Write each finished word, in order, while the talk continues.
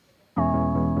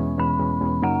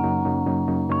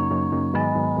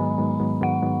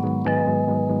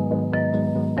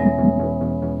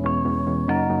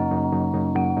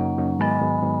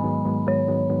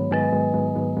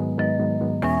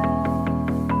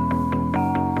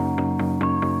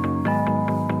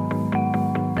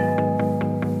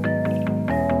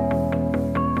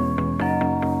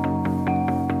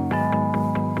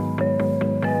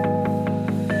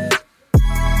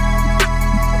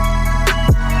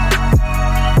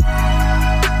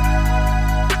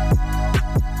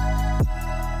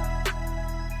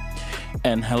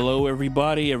And hello,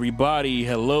 everybody,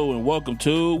 hello, and welcome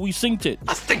to We Synced It.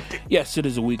 I synced it. Yes, it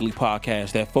is a weekly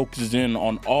podcast that focuses in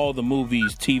on all the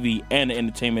movies, TV, and the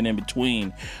entertainment in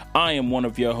between. I am one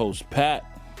of your hosts, Pat.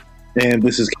 And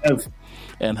this is Kev.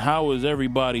 And how is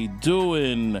everybody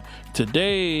doing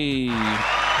today? Yeah.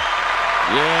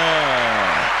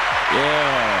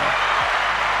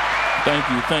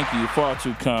 Thank you. Far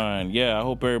too kind. Yeah, I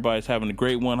hope everybody's having a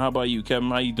great one. How about you,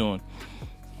 Kevin? How you doing?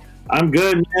 I'm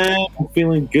good, man. I'm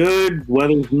feeling good.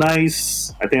 Weather's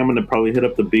nice. I think I'm going to probably hit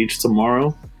up the beach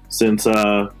tomorrow since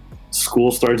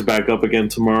school starts back up again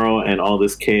tomorrow and all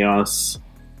this chaos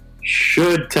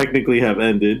should technically have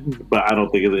ended, but I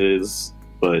don't think it is.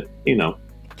 But, you know.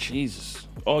 Jesus.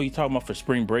 Oh, you talking about for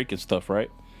spring break and stuff, right?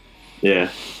 Yeah.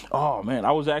 Oh, man.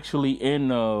 I was actually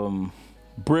in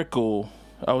Brickell.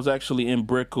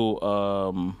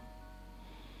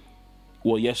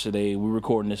 Well, yesterday, we're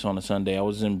recording this on a Sunday. I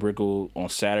was in Brickell on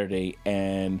Saturday,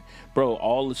 and, bro,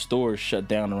 all the stores shut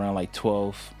down around like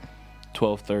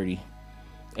 12:30.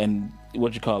 And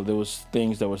there was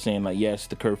things that were saying, like, yes,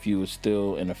 the curfew is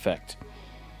still in effect.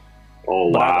 Oh,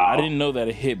 wow. But I didn't know that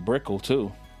it hit Brickell,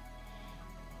 too.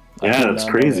 Yeah, that's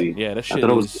crazy. Yeah, that shit I thought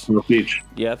it was on the beach.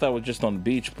 Yeah, I thought it was just on the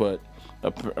beach, but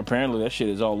apparently that shit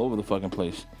is all over the fucking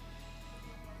place.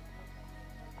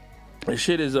 The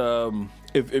shit is,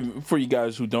 if for you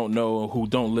guys who don't know, who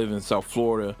don't live in South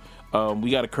Florida, we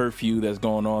got a curfew that's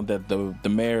going on that the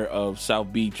mayor of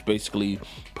South Beach basically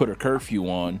put a curfew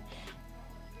on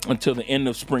until the end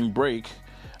of spring break.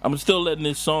 I'm still letting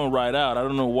this song ride out. I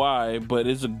don't know why, but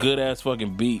it's a good ass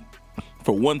fucking beat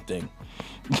for one thing.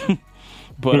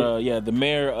 But yeah, the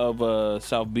mayor of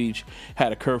South Beach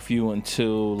had a curfew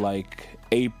until like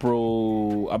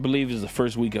April, I believe is the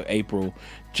first week of April,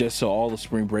 just so all the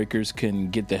spring breakers can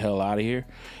get the hell out of here.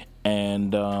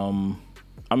 And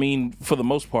I mean, for the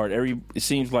most part, it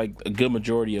seems like a good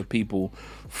majority of people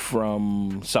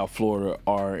from South Florida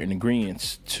are in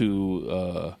agreement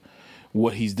to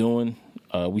what he's doing.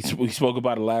 We spoke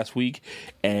about it last week,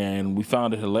 and we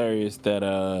found it hilarious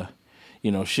that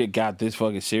shit got this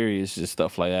fucking serious and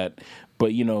stuff like that.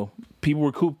 But, people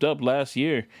were cooped up last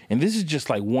year, and this is just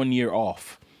like 1 year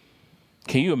off.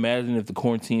 Can you imagine if the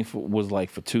quarantine was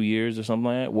like for 2 years or something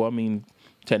like that? Well, I mean,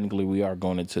 technically we are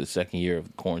going into the second year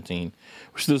of quarantine.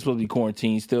 We're still supposed to be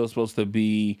quarantined, still supposed to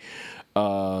be,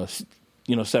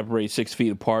 separate 6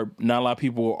 feet apart. Not a lot of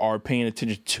people are paying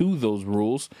attention to those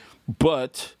rules,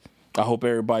 but I hope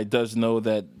everybody does know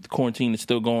that the quarantine is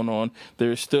still going on.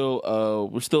 We're still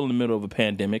in the middle of a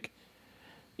pandemic.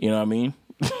 You know what I mean?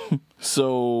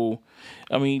 So,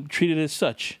 I mean, treat it as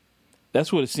such.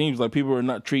 That's what it seems like. People are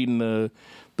not treating the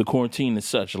quarantine as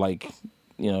such. Like,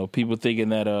 people thinking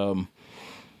that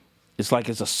it's like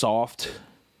it's a soft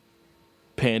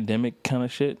pandemic kind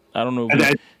of shit. I don't know.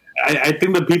 I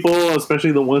think the people,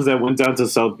 especially the ones that went down to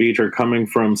South Beach, are coming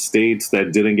from states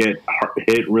that didn't get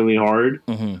hit really hard.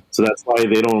 Mm-hmm. So that's why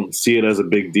they don't see it as a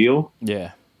big deal.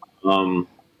 Yeah.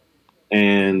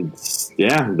 And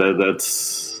yeah,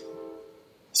 that's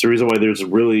the reason why there's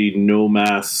really no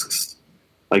masks,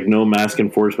 like no mask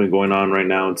enforcement going on right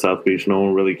now in South Beach. No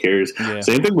one really cares. Yeah.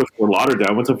 Same thing with Fort Lauderdale.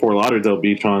 I went to Fort Lauderdale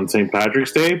Beach on St.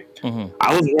 Patrick's Day. Mm-hmm.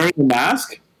 I was wearing a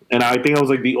mask, and I think I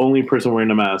was like the only person wearing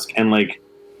a mask. And like,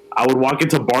 I would walk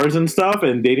into bars and stuff,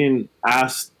 and they didn't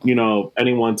ask,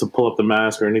 anyone to pull up the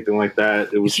mask or anything like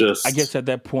that. It was just... I guess at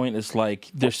that point, it's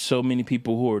like there's so many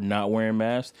people who are not wearing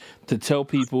masks. To tell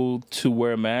people to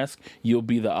wear a mask, you'll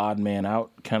be the odd man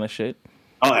out kind of shit.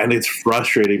 Oh, and it's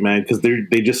frustrating, man, because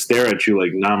they just stare at you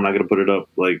like, nah, I'm not going to put it up.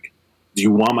 Like, do you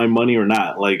want my money or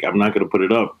not? Like, I'm not going to put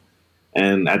it up.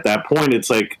 And at that point, it's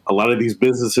like a lot of these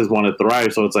businesses want to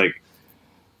thrive, so it's like,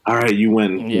 all right, you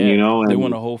win, And they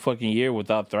went a whole fucking year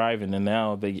without thriving, and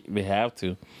now they have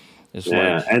to. It's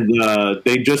and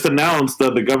they just announced,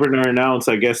 the governor announced,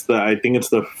 I think it's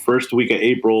the first week of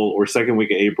April or second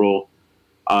week of April,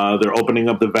 they're opening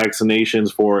up the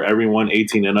vaccinations for everyone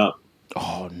 18 and up.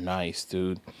 Oh, nice,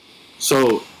 dude.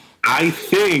 So I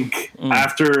think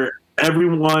after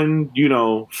everyone,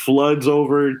 floods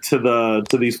over to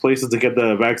these places to get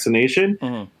the vaccination,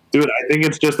 dude, I think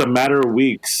it's just a matter of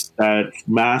weeks that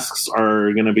masks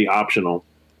are going to be optional.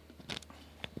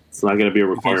 It's not going to be a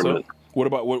requirement. So? What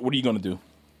about what are you going to do?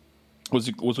 What's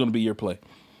going to be your play?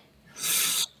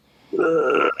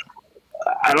 I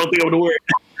don't think I'm going to wear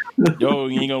it. Yo,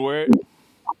 you ain't going to wear it?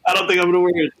 I don't think I'm going to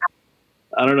wear it.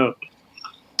 I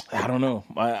don't know.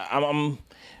 I'm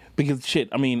because shit.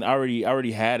 I mean, I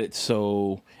already had it.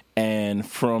 So, and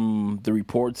from the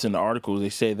reports and the articles, they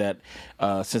say that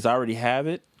since I already have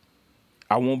it,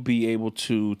 I won't be able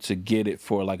to get it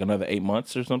for like another 8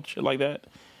 months or some shit like that.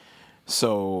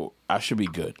 So I should be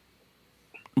good.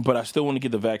 But I still want to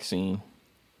get the vaccine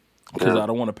because I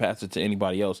don't want to pass it to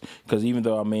anybody else. Because even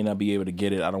though I may not be able to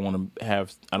get it, I don't want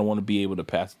to be able to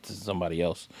pass it to somebody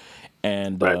else.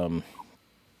 And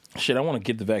shit, I want to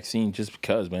get the vaccine just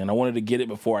because, man. I wanted to get it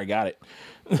before I got it.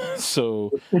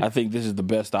 So I think this is the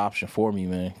best option for me,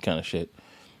 man. Kind of shit.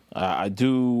 I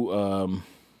do.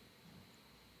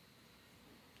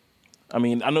 I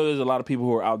mean, I know there's a lot of people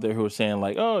who are out there who are saying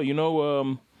like, oh, you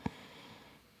know,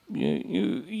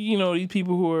 you know, these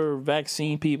people who are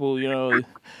vaccine people, you know,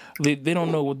 they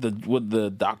don't know what the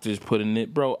doctors put in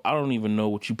it, bro. I don't even know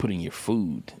what you put in your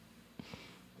food.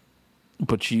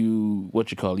 But you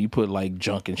put like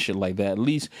junk and shit like that. At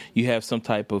least you have some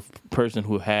type of person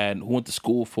who went to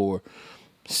school for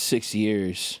 6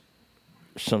 years,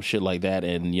 some shit like that,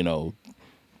 and you know,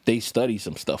 they study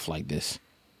some stuff like this.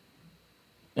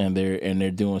 And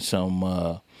they're doing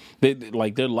some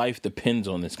their life depends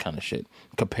on this kind of shit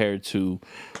compared to,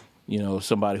 you know,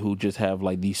 somebody who just have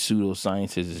like these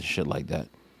pseudosciences and shit like that.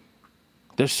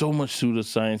 There's so much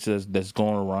pseudoscience that's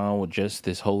going around with just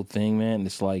this whole thing, man.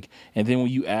 It's like, and then when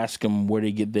you ask them where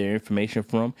they get their information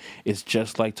from, it's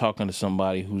just like talking to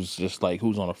somebody who's just like,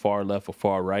 who's on the far left or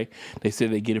far right. They say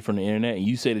they get it from the internet, and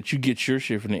you say that you get your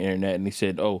shit from the internet, and they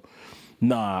said, oh,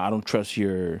 nah, I don't trust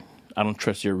your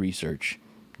research.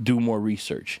 Do more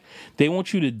research. They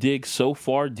want you to dig so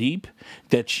far deep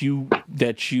that you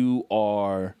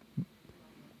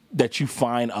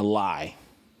find a lie.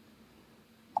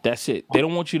 That's it. They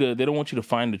don't want you to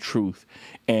find the truth,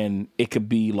 and it could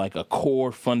be like a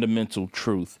core fundamental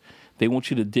truth. They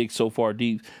want you to dig so far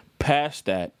deep past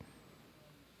that,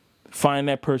 find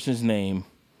that person's name,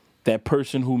 that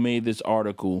person who made this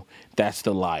article, that's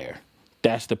the liar.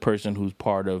 That's the person who's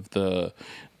part of the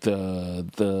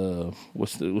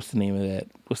what's the name of that?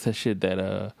 What's that shit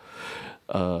that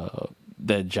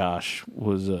that Josh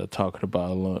was talking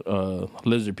about?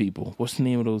 Lizard people. What's the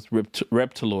name of those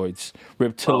reptiloids?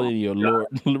 Reptilian or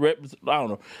lord? I don't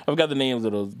know. I've got the names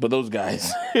of those, but those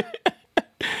guys,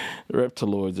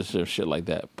 reptiloids or shit like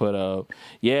that. But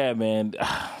yeah, man,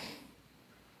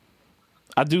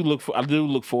 I do look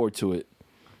forward to it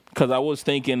because I was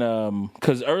thinking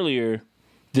because earlier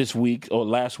this week or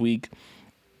last week,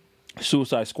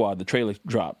 Suicide Squad, the trailer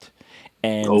dropped,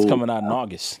 and it's coming out in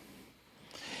August.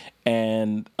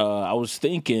 And I was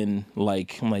thinking, I'm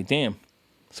like, damn,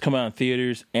 it's coming out in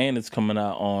theaters and it's coming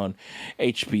out on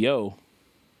HBO.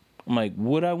 I'm like,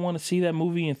 would I want to see that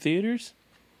movie in theaters?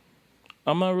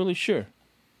 I'm not really sure.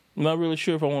 I'm not really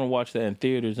sure if I want to watch that in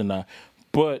theaters or not.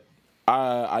 But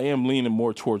I am leaning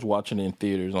more towards watching it in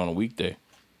theaters on a weekday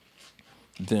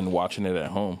than watching it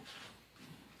at home.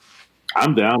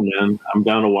 I'm down, man. I'm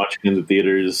down to watching it in the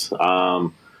theaters.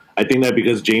 I think that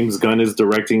because James Gunn is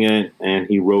directing it and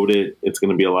he wrote it, it's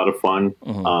going to be a lot of fun.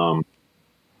 Mm-hmm.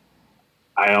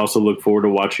 I also look forward to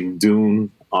watching Dune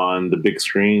on the big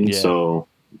screen, so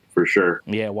for sure.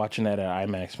 Yeah, watching that at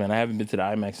IMAX, man. I haven't been to the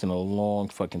IMAX in a long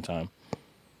fucking time.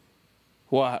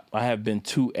 Well, I have been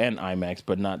to an IMAX,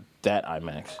 but not that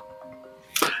IMAX.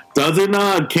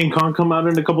 Doesn't King Kong come out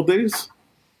in a couple days?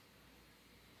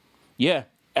 Yeah.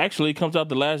 Actually, it comes out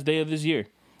the last day of this year.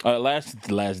 Last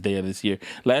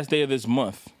day of this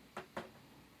month.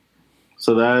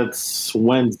 So that's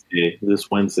Wednesday.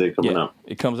 This Wednesday coming up.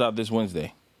 It comes out this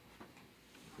Wednesday.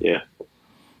 Yeah.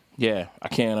 Yeah, I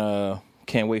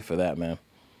can't wait for that, man.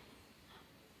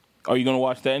 Are you gonna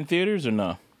watch that in theaters or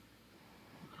no?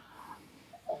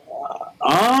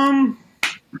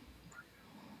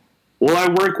 Well, I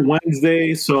work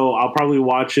Wednesday, so I'll probably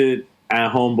watch it at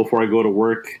home before I go to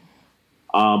work.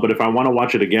 But if I want to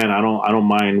watch it again, I don't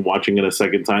mind watching it a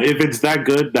second time. If it's that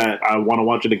good that I want to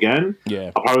watch it again,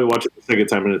 I'll probably watch it the second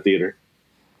time in the theater.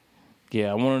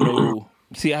 Yeah, I want to know.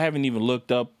 See, I haven't even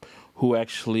looked up who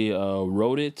actually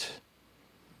wrote it.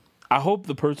 I hope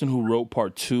the person who wrote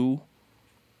part 2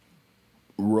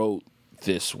 wrote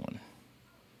this one.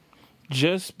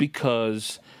 Just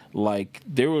because,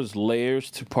 there was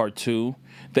layers to part 2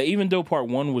 that even though part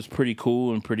 1 was pretty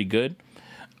cool and pretty good,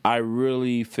 I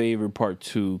really favored part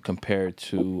 2 compared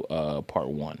to part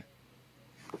 1.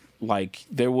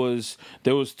 There was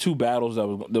 2 battles.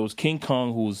 There was King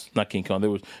Kong, who was not King Kong. There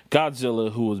was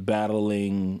Godzilla, who was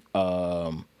battling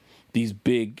these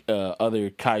big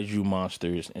other kaiju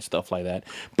monsters and stuff like that.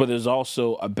 But there's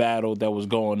also a battle that was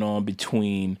going on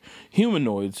between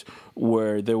humanoids,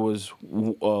 where there was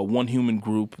one human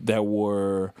group that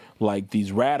were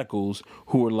these radicals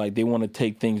who were they want to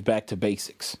take things back to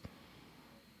basics.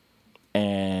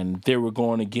 And they were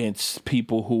going against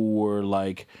people who were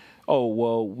oh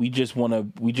well, we just want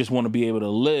to be able to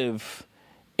live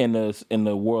in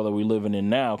the world that we're living in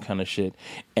now, kind of shit.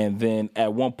 And then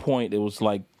at one point, it was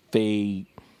like they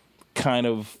kind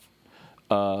of,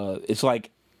 it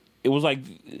was like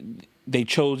they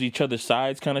chose each other's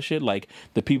sides, kind of shit. Like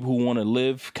the people who want to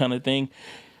live, kind of thing,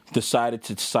 decided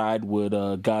to side with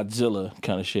Godzilla,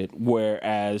 kind of shit.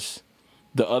 Whereas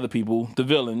the other people, the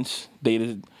villains,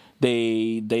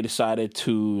 they decided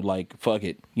to, like, fuck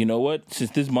it. You know what?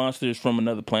 Since this monster is from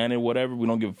another planet or whatever, we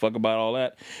don't give a fuck about all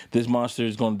that. This monster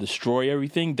is going to destroy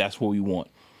everything. That's what we want.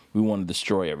 We want to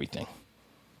destroy everything.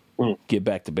 Get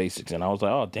back to basics. And I was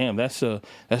like, oh damn, that's a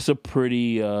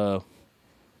pretty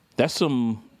that's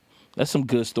some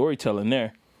good storytelling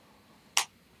there.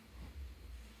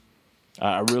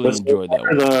 I really enjoyed that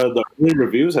one. The early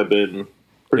reviews have been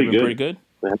pretty good. Pretty good.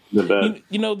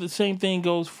 You know, the same thing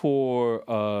goes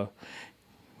for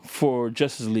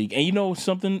Justice League. And you know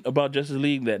something about Justice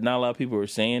League that not a lot of people are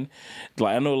saying?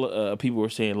 Like, I know people were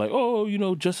saying, like, oh, you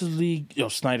know, Justice League,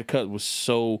 Snyder Cut was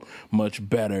so much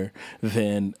better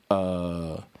than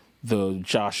the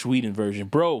Joss Whedon version.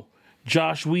 Bro,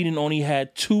 Joss Whedon only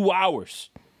had 2 hours.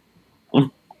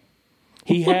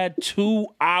 He had 2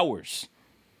 hours.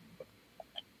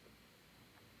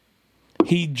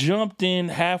 He jumped in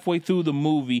halfway through the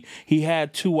movie. He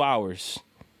had 2 hours.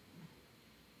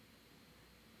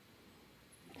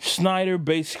 Snyder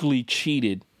basically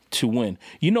cheated to win.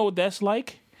 You know what that's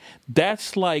like?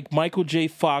 That's like Michael J.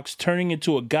 Fox turning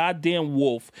into a goddamn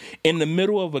wolf in the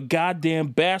middle of a goddamn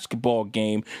basketball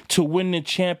game to win the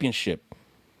championship.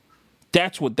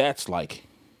 That's what that's like.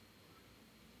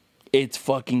 It's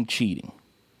fucking cheating.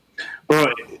 Bro,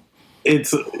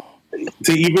 it's...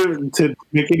 to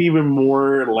make it even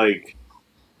more like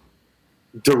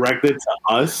directed to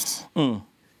us.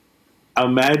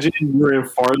 Imagine you're in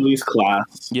Farley's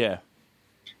class,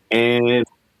 and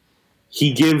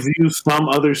he gives you some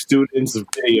other student's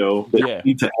video that you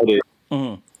need to edit.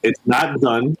 It's not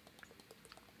done,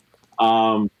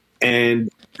 and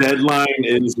deadline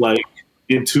is like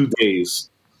in 2 days.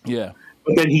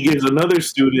 But then he gives another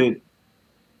student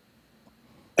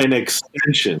an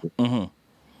extension.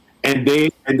 And they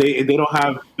don't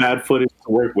have bad footage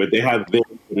to work with. They have their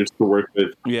footage to work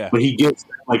with. But he gets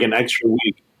like an extra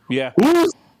week.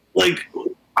 Who's like,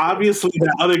 obviously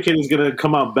that other kid is gonna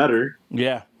come out better.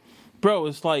 Bro,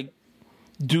 it's like,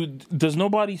 dude, does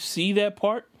nobody see that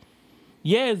part?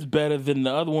 Yeah, it's better than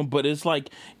the other one, but it's like,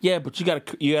 yeah, but you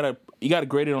gotta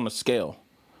grade it on a scale.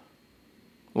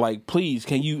 Like, please,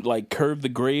 can you like curve the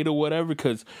grade or whatever?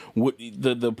 Because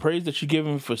the praise that you're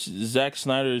giving for Zack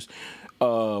Snyder's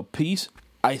piece,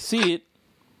 I see it,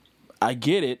 I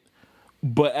get it,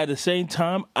 but at the same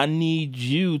time, I need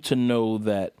you to know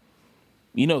that,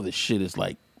 you know, this shit is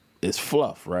like, it's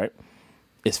fluff, right?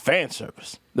 It's fan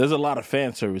service. There's a lot of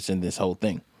fan service in this whole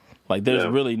thing. Like, there's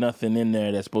really nothing in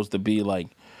there that's supposed to be like,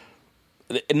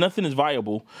 nothing is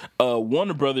viable.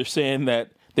 Warner Brothers saying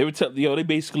that they were they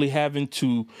basically having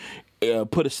to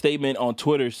put a statement on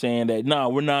Twitter saying that, nah,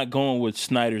 we're not going with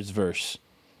Snyder's verse.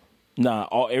 Nah,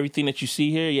 everything that you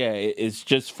see here, it's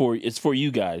just for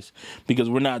you guys, because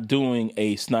we're not doing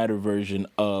a Snyder version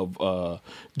of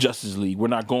Justice League.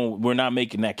 We're not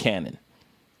making that canon.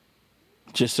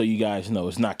 Just so you guys know,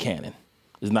 it's not canon.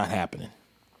 It's not happening.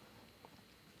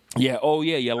 Yeah,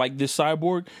 like this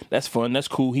Cyborg, that's fun, that's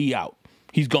cool. He out.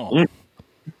 He's gone.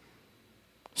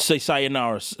 Say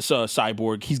sayonara,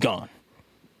 Cyborg, he's gone.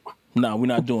 Nah, we're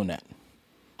not doing that.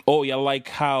 Oh, y'all like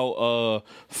how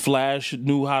Flash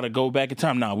knew how to go back in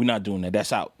time? Nah, we're not doing that.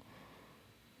 That's out.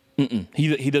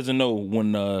 He doesn't know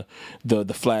when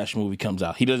the Flash movie comes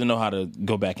out. He doesn't know how to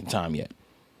go back in time yet.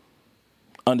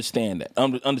 Understand that.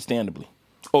 Understandably.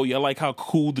 Oh, y'all like how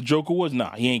cool the Joker was?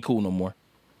 Nah, he ain't cool no more.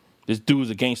 This dude's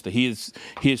a gangster. He is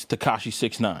Tekashi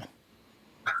 6ix9ine.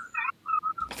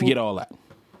 Forget all that.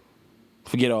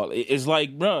 Forget all. It's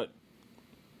like, bro.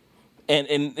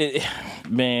 And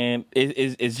man,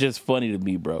 it's just funny to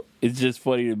me, bro. It's just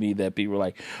funny to me that people are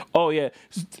like, oh yeah.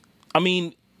 I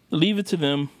mean, leave it to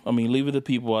them. I mean, leave it to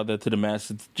people out there, to the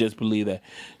masses, to just believe that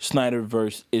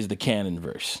Snyderverse is the canon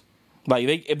verse.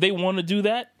 Like, if they want to do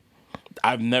that,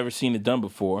 I've never seen it done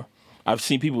before. I've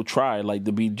seen people try, like,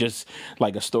 to be just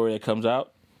like a story that comes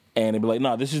out, and they be like,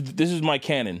 nah, this is my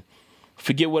canon.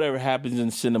 Forget whatever happens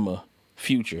in cinema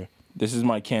future. This is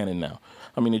my canon now.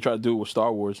 I mean, they try to do it with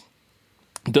Star Wars.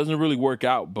 It doesn't really work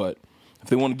out, but if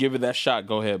they want to give it that shot,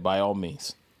 go ahead, by all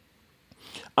means.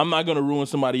 I'm not going to ruin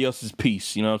somebody else's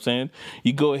piece, you know what I'm saying?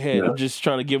 You go ahead. Yeah. I'm just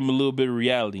trying to give them a little bit of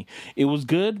reality. It was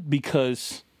good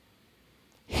because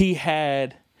he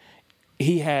had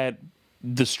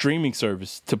the streaming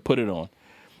service to put it on.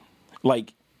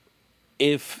 Like,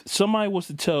 if somebody was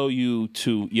to tell you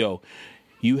to,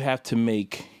 you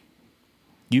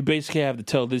basically have to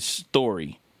tell this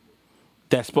story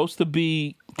that's supposed to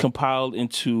be compiled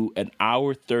into an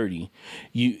hour 30.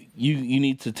 You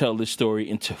need to tell this story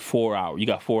into 4 hours. You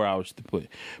got 4 hours to put.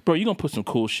 Bro, you're going to put some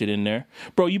cool shit in there.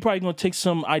 Bro, you probably going to take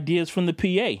some ideas from the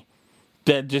PA.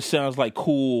 That just sounds like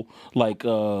cool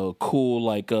hipster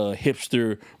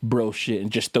bro shit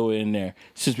and just throw it in there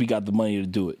since we got the money to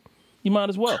do it. You might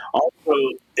as well. Also,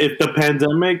 if the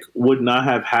pandemic would not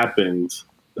have happened,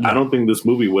 I don't think this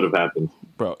movie would have happened.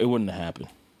 Bro, it wouldn't have happened.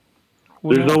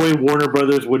 There's no way Warner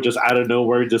Brothers would just out of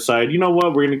nowhere decide, you know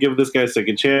what, we're going to give this guy a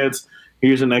second chance.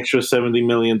 Here's an extra $70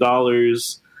 million.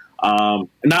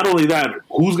 Not only that,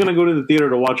 who's going to go to the theater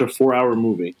to watch a 4-hour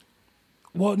movie?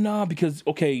 Well, nah, because,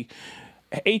 okay,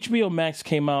 HBO Max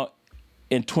came out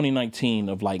in 2019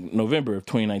 of like November of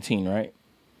 2019, right?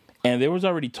 And they was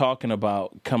already talking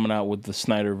about coming out with the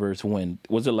Snyderverse when?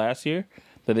 Was it last year?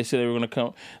 That they said they were going to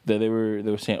come, that they were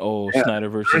saying,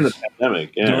 Snyderverse during the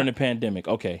pandemic. Yeah. During the pandemic.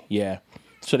 Okay, yeah.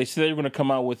 So they said they were going to come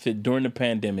out with it during the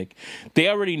pandemic. They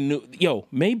already knew.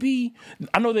 Maybe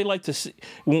I know they like to see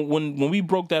when we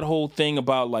broke that whole thing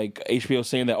about like HBO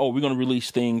saying that we're going to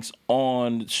release things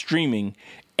on streaming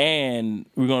and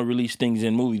we're going to release things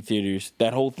in movie theaters.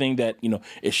 That whole thing that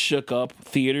it shook up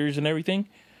theaters and everything.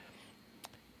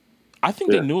 I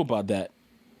think they knew about that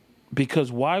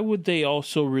because why would they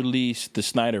also release the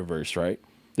Snyderverse? Right?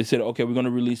 They said, okay, we're going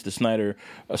to release the Snyder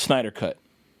cut,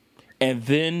 and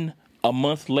then a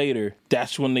month later,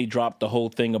 that's when they dropped the whole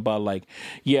thing about like,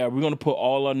 yeah, we're gonna put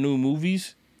all our new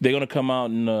movies. They're gonna come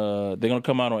out on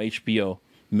HBO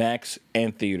Max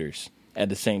and theaters at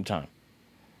the same time.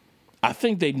 I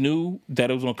think they knew that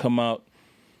it was gonna come out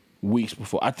weeks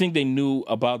before. I think they knew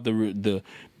about the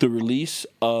release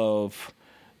of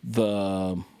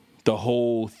the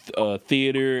whole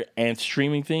theater and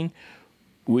streaming thing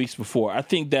weeks before. I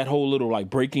think that whole little like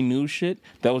breaking news shit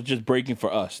that was just breaking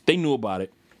for us. They knew about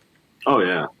it. Oh,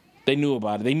 yeah. They knew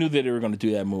about it. They knew that they were going to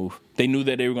do that move. They knew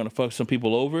that they were going to fuck some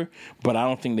people over, but I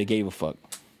don't think they gave a fuck.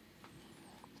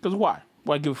 Because why?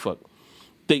 Why give a fuck?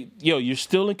 You're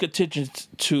still in contention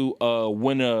to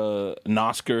win an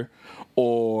Oscar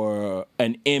or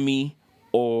an Emmy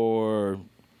or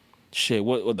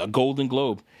what a Golden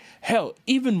Globe. Hell,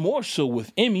 even more so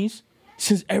with Emmys,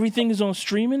 since everything is on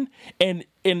streaming, and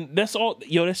that's all.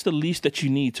 That's the least that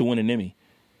you need to win an Emmy.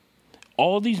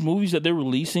 All these movies that they're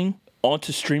releasing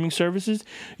onto streaming services,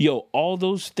 all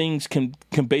those things can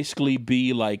basically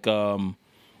be like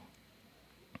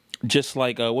just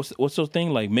like what's those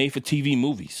thing like made for TV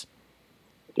movies.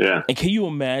 Yeah. And can you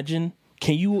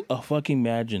fucking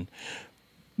imagine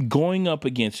going up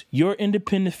against your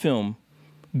independent film,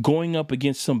 going up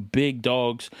against some big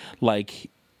dogs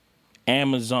like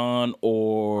Amazon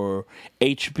or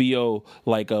HBO,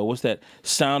 like what's that,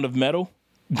 Sound of Metal,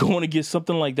 going against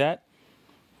something like that?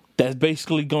 That's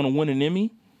basically going to win an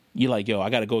Emmy. You're like, I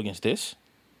got to go against this,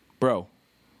 bro.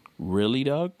 Really,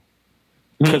 dog?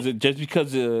 Because just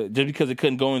because it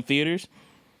couldn't go in theaters.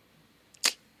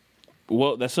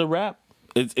 Well, that's a wrap.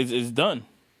 It's done,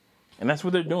 and that's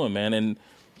what they're doing, man. And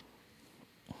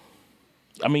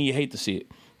I mean, you hate to see it.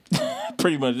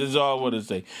 Pretty much, that's all I want to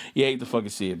say. You hate to fucking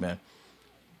see it, man.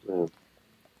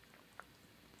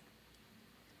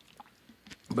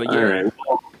 But yeah. All right.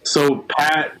 Well, so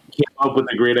Pat came up with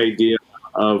a great idea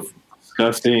of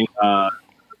discussing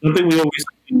something we always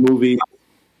see in movies,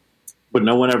 but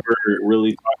no one ever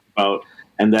really talks about,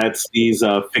 and that's these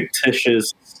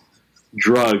fictitious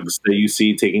drugs that you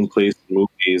see taking place in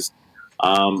movies.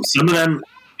 Some of them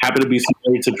happen to be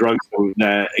similar to drugs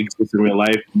that exist in real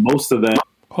life. Most of them.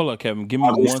 Hold on, Kevin. Give me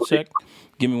 1 sec.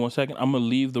 Give me 1 second. I'm gonna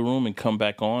leave the room and come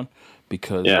back on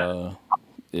because the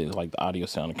audio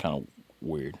sounded kind of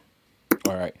weird.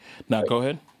 All right, now go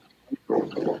ahead.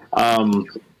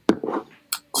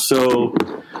 So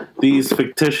these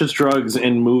fictitious drugs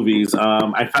in movies.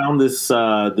 I found this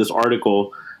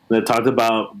article that talked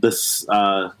about this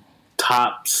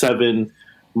top 7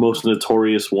 most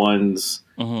notorious ones.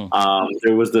 Mm-hmm.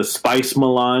 There was the spice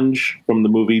melange from the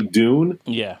movie Dune,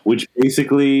 which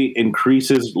basically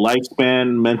increases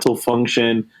lifespan, mental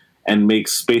function, and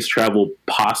makes space travel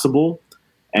possible.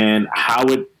 And how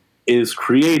it is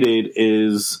created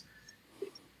is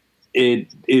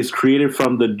created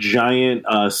from the giant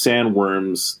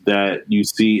sandworms that you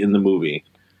see in the movie.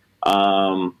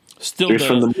 Still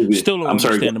don't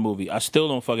understand the movie. I still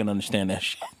don't fucking understand that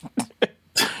shit.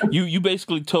 You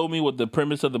basically told me what the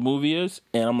premise of the movie is,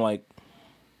 and I'm like,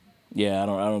 yeah, I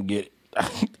don't get it.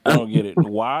 I don't get it.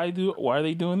 Why are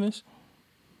they doing this?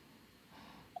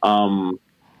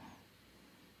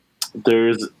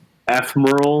 There's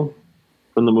ephemeral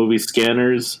from the movie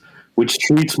Scanners, which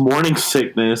treats morning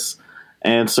sickness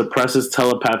and suppresses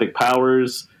telepathic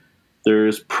powers.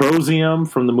 There's Prosium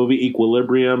from the movie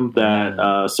Equilibrium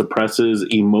that suppresses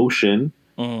emotion.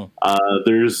 I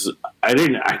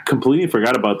completely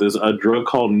forgot about this. A drug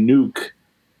called Nuke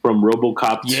from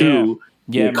RoboCop 2.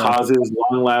 It causes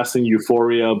long-lasting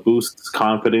euphoria, boosts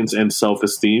confidence and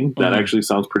self-esteem. That actually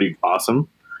sounds pretty awesome.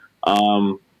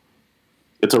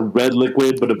 It's a red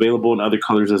liquid, but available in other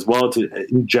colors as well to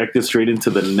inject it straight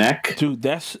into the neck. Dude,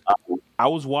 I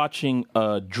was watching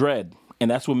Dread,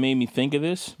 and that's what made me think of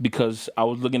this, because I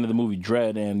was looking at the movie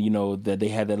Dread, and that they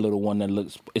had that little one that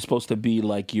looks. It's supposed to be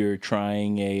like you're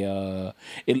trying a.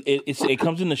 It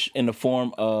comes in the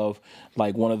form of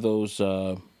like one of those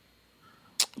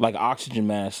like oxygen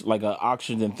mask, like an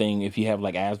oxygen thing if you have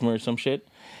like asthma or some shit,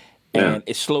 and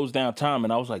it slows down time.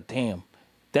 And I was like, damn.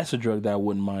 That's a drug that I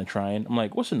wouldn't mind trying. I'm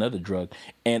like, what's another drug?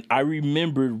 And I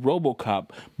remembered RoboCop,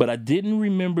 but I didn't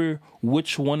remember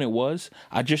which one it was.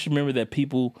 I just remember that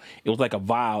it was like a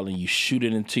vial and you shoot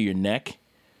it into your neck.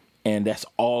 And that's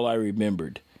all I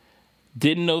remembered.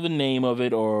 Didn't know the name of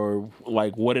it or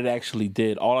like what it actually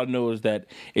did. All I know is that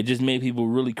it just made people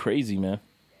really crazy, man.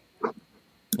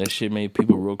 That shit made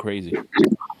people real crazy.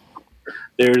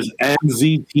 There's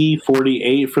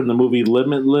NZT-48 from the movie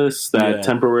Limitless that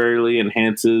temporarily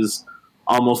enhances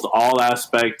almost all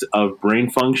aspect of brain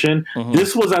function.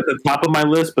 This was at the top of my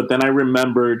list, but then I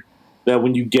remembered that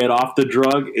when you get off the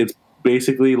drug, it's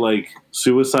basically like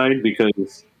suicide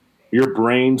because your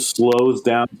brain slows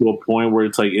down to a point where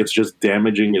it's like it's just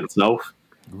damaging itself.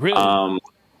 Really?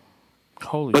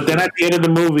 Holy but shit. Then at the end of the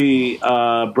movie,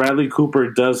 Bradley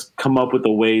Cooper does come up with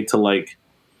a way to like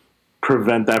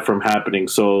prevent that from happening.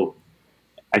 So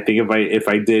I think if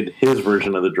I did his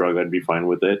version of the drug, I'd be fine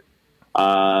with it.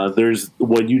 There's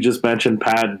what you just mentioned,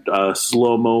 Pat,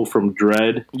 Slow-Mo from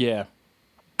Dread. Yeah.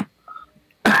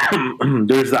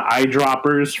 There's the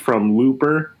eyedroppers from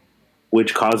Looper,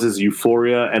 which causes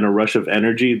euphoria and a rush of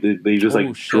energy. They just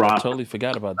drop. I totally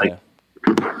forgot about that.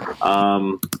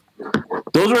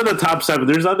 Those are the top 7.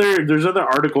 There's other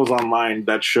articles online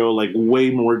that show like way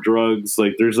more drugs.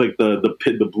 Like there's like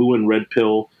the blue and red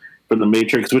pill from the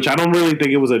Matrix, which I don't really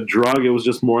think it was a drug. It was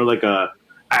just more like a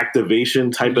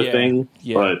activation type of thing.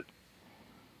 Yeah.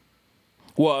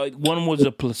 Well, one was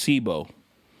a placebo.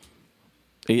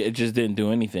 It just didn't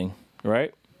do anything,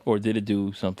 right? Or did it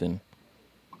do something?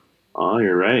 Oh,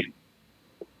 you're right.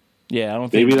 Yeah, I don't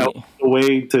think maybe that was a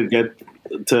way to get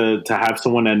to have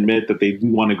someone admit that they do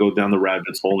want to go down the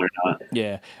rabbit hole or not.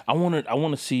 Yeah, I want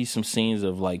to see some scenes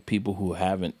of like people who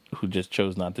just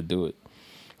chose not to do it.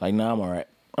 Like, nah, I'm all right.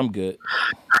 I'm good.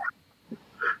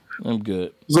 I'm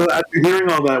good. So after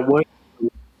hearing all that,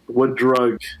 what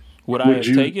drug would I have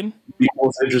taken? Be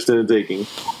most interested in taking?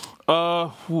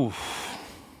 I'm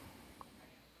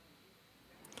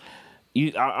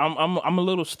a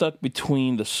little stuck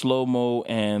between the Slow-Mo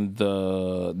and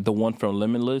the one from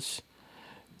Limitless.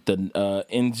 The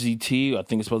NZT, I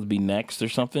think it's supposed to be next or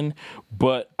something.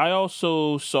 But I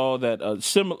also saw that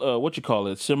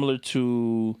similar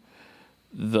to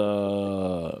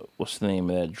what's the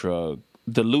name of that drug?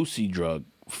 The Lucy drug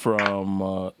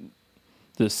from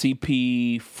the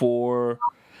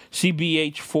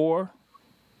CBH4,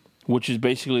 which is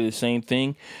basically the same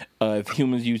thing. If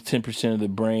humans use 10% of the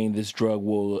brain, this drug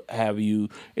will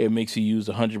it makes you use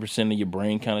 100% of your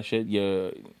brain kind of shit. Yeah.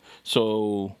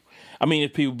 So, I mean,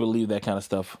 if people believe that kind of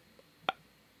stuff,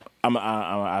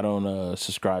 I don't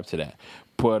subscribe to that.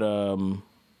 But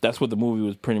that's what the movie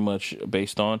was pretty much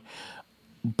based on.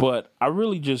 But I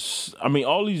really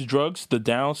all these drugs, the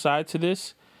downside to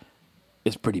this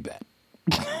is pretty bad.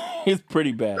 It's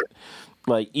pretty bad.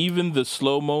 Like, even the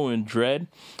Slow-Mo and Dread,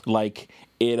 like,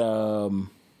 it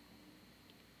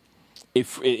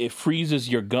freezes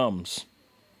your gums.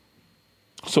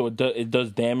 So it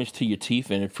does damage to your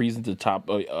teeth, and it freezes the top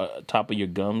of your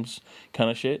gums kind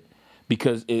of shit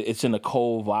because it's in a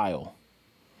cold vial.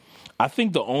 I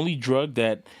think the only drug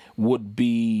that would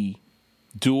be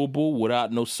doable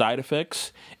without no side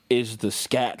effects is the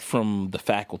scat from The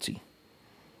Faculty.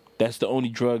 That's the only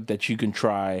drug that you can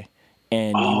try,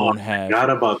 and you won't have. I forgot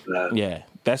about that. Yeah,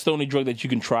 that's the only drug that you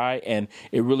can try, and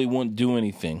it really won't do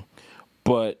anything.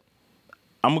 But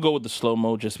I'm gonna go with the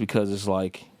Slow-Mo just because it's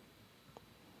like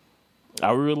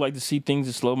I would really like to see things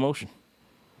in slow motion.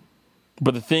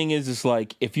 But the thing is, it's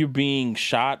like if you're being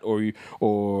shot or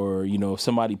if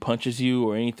somebody punches you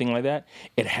or anything like that,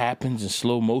 it happens in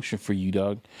slow motion for you,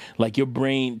 dog. Like your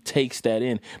brain takes that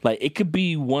in. Like it could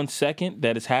be 1 second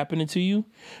that it's happening to you,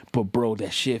 but bro,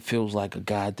 that shit feels like a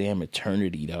goddamn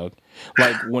eternity, dog.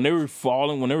 Like when they were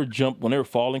falling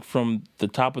from the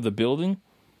top of the building,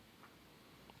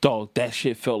 Dog, that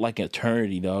shit felt like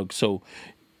eternity, dog. So,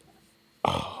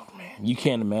 oh man, you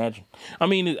can't imagine. I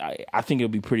mean, I think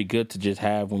it'd be pretty good to just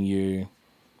have when you're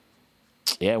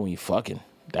fucking.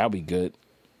 That'd be good.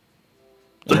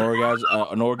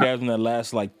 An orgasm that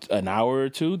lasts like an hour or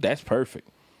two. That's perfect.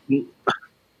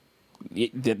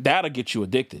 That'll get you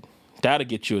addicted. That'll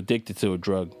get you addicted to a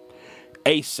drug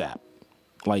ASAP.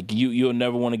 Like you'll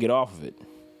never want to get off of it.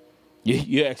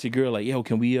 You ask your girl like, yo,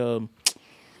 can we?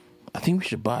 I think we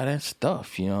should buy that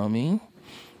stuff. You know what I mean?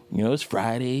 You know, it's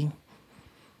Friday.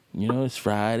 You know, it's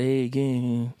Friday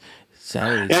again.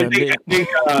 Saturday, Sunday. I think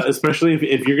especially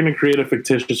if you're going to create a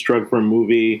fictitious drug for a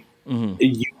movie,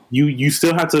 you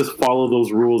still have to follow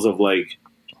those rules of like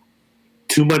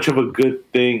too much of a good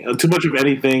thing, too much of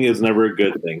anything is never a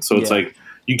good thing. So it's like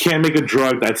you can't make a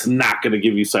drug that's not going to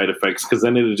give you side effects because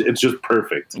then it's just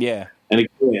perfect. Yeah, and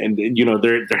you know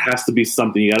there has to be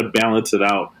something. You got to balance it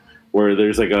out where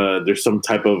there's some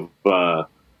type of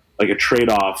like a trade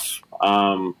off.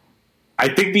 I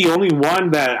think the only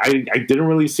one that I didn't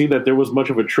really see that there was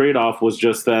much of a trade off was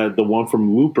just that the one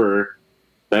from Looper,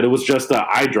 that it was just an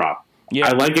eye drop. Yeah,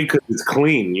 I like it because it's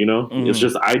clean. You know, it's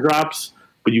just eye drops,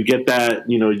 but you get that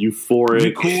euphoric.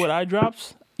 You cool with eye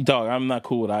drops? Dog, I'm not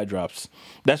cool with eye drops.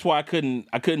 That's why I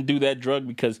couldn't do that drug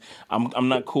because I'm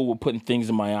not cool with putting things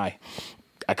in my eye.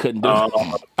 I couldn't do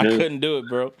it. I couldn't do it,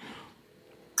 bro.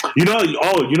 You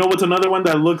know what's another one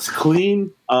that looks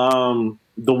clean?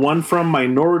 The one from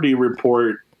Minority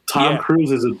Report. Tom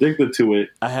Cruise is addicted to it.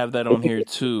 I have that on here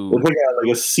too. It's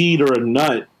like a seed or a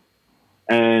nut,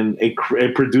 and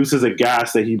it produces a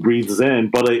gas that he breathes in.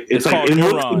 But it's like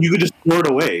you could just throw it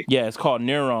away. Yeah, it's called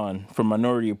Neuron from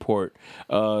Minority Report.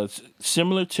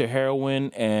 Similar to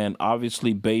heroin, and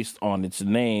obviously based on its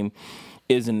name,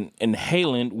 is an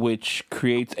inhalant which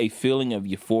creates a feeling of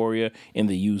euphoria in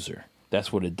the user.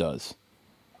 That's what it does.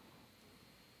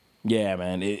 Yeah,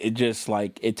 man. It just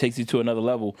like it takes you to another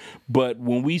level. But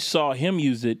when we saw him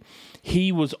use it,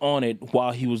 he was on it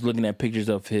while he was looking at pictures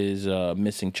of his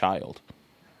missing child.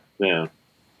 Yeah.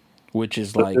 Which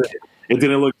is like it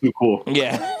didn't look too cool.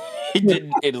 Yeah. It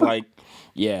didn't it's like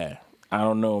yeah. I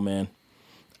don't know, man.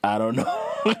 I don't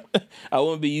know. I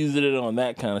wouldn't be using it on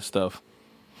that kind of stuff.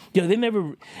 Yeah, they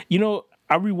never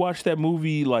I rewatched that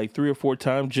movie like 3 or 4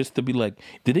 times just to be like,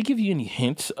 did they give you any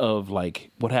hints of like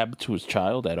what happened to his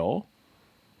child at all?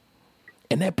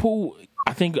 And that pool,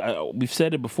 I think we've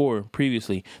said it before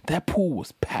previously, that pool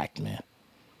was packed, man.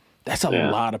 That's a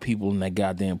lot of people in that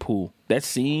goddamn pool. That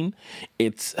scene,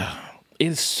 it's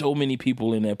so many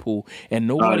people in that pool and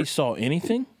nobody saw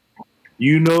anything.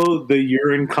 You know the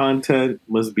urine content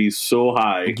must be so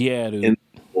high. Yeah, dude. In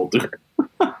the folder.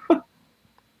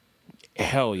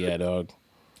 Hell yeah, dog.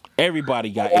 Everybody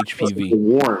got HPV.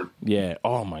 Warm. Yeah.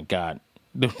 Oh my god.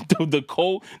 The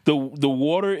cold. The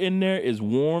water in there is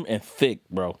warm and thick,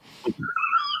 bro.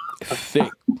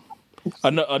 Thick.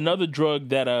 Another drug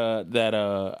that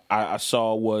I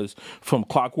saw was from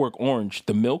Clockwork Orange.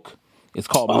 The milk. It's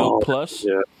called Milk Plus.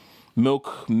 Yeah.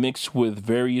 Milk mixed with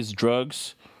various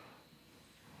drugs.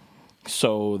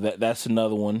 So that's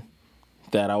another one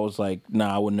that I was like,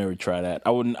 nah, I would never try that.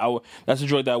 That's a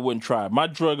drug that I wouldn't try. My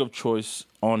drug of choice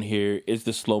on here is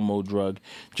the slow-mo drug,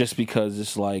 just because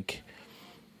it's like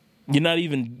you're not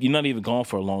even gone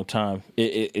for a long time.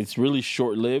 It's really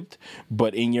short-lived,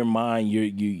 but in your mind,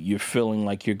 you're feeling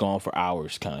like you're gone for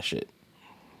hours, kind of shit.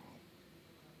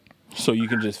 So you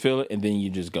can just feel it, and then you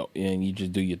just go and you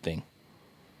just do your thing.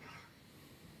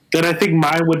 Then I think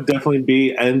mine would definitely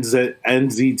be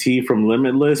NZT from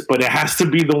Limitless, but it has to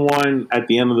be the one at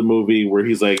the end of the movie where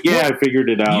he's like, "Yeah, I figured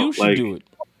it out." You should do it.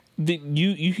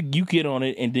 You get on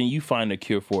it and then you find a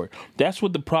cure for it. That's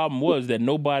what the problem was, that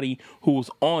nobody who was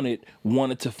on it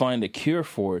wanted to find a cure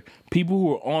for it. People who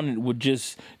were on it were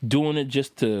just doing it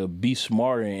just to be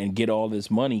smarter and get all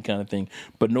this money kind of thing,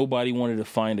 but nobody wanted to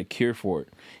find a cure for it.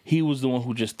 He was the one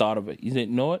who just thought of it. He said,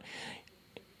 "You know what?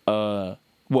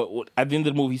 What at the end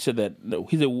of the movie he said that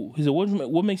he said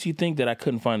what makes you think that I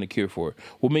couldn't find a cure for it?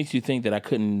 What makes you think that I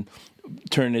couldn't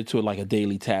turn it into like a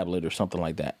daily tablet or something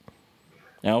like that?"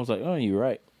 And I was like, "Oh, you're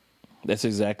right. That's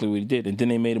exactly what he did." And then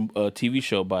they made a TV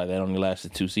show by that. Only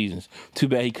lasted 2 seasons. Too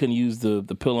bad he couldn't use the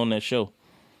pill on that show.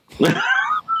 Sorry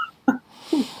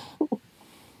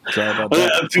about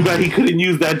that. Too bad he couldn't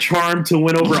use that charm to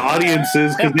win over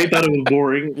audiences because they thought it was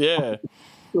boring. Yeah.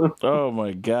 Oh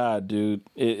my god, dude.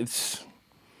 It's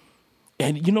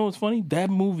and you know what's funny?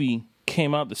 That movie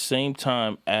came out the same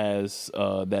time as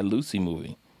that Lucy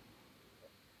movie.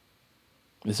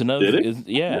 It's another. Did it?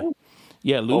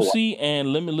 Yeah. Lucy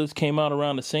and Limitless came out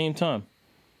around the same time.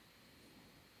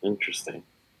 Interesting.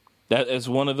 That is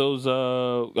one of those.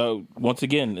 Once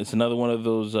again, it's another one of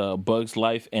those Bugs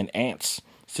Life and Ants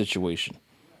situation.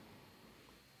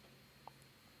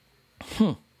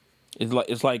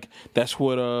 It's like that's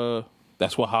what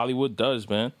Hollywood does,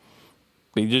 man.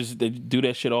 They do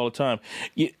that shit all the time.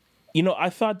 You know, I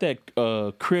thought that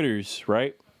Critters,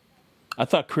 right? I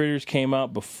thought Critters came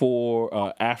out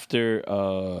before, after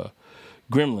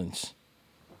Gremlins.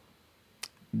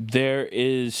 There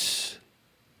was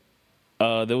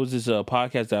this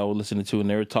podcast that I was listening to, and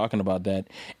they were talking about that.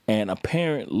 And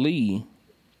apparently,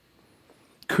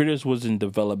 Critters was in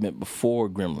development before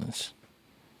Gremlins.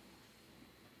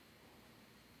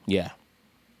 Yeah.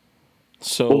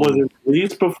 So, but was it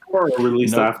released before or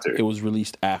released after? It was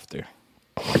released after.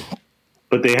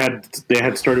 But they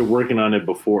had started working on it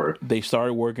before. They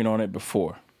started working on it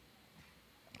before.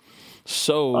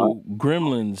 So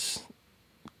Gremlins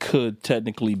could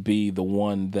technically be the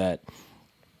one that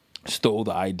stole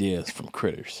the ideas from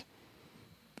Critters.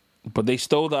 But they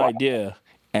stole the idea,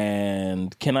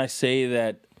 and can I say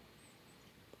that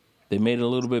they made it a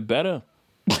little bit better?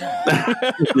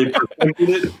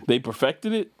 They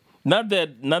perfected it. Not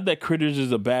that Critters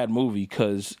is a bad movie,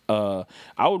 because I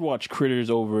would watch Critters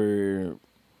over,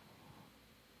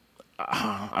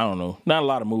 I don't know, not a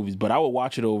lot of movies, but I would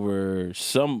watch it over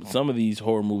some of these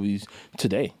horror movies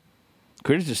today.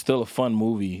 Critters is still a fun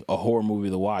movie, a horror movie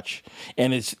to watch,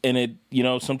 and it you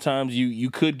know, sometimes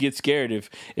you could get scared if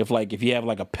you have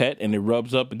like a pet and it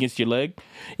rubs up against your leg.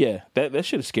 Yeah, that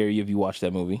should scare you if you watch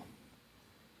that movie.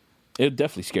 It'll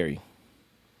definitely scare you.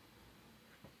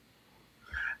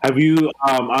 Have you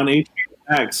on HBO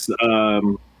Max? They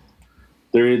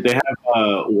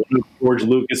have one of George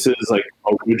Lucas's like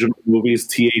original movies,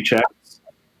 THX.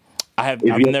 I've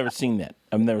never seen that.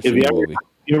 I've never seen that movie. If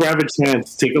you ever have a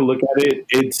chance, take a look at it.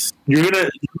 You're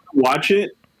gonna watch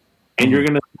it, and you're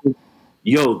gonna think,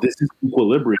 yo, this is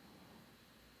Equilibrium.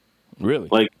 Really?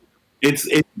 Like it's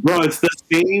the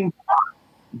same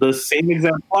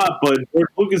exact plot, but George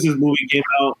Lucas's movie came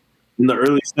out in the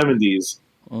early 70s.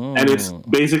 And it's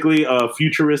basically a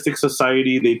futuristic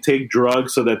society. They take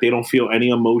drugs so that they don't feel any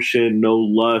emotion, no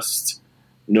lust,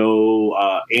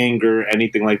 no anger,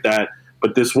 anything like that.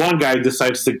 But this one guy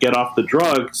decides to get off the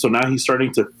drug, so now he's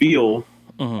starting to feel,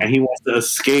 and he wants to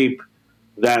escape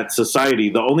that society.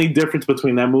 The only difference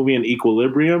between that movie and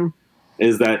Equilibrium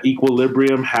is that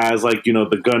Equilibrium has, like, you know,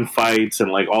 the gunfights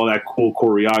and like all that cool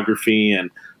choreography,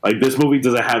 and like this movie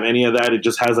doesn't have any of that. It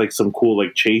just has like some cool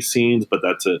like chase scenes, but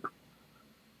that's it.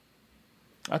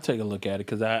 I'll take a look at it,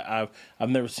 because I've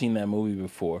never seen that movie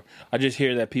before. I just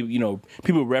hear that people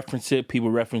reference it. People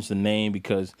reference the name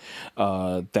because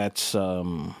that's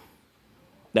the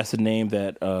name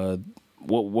that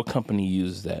what company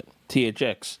uses that?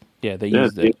 THX. Yeah, they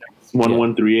use that.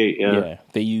 1138. Yeah,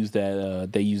 they use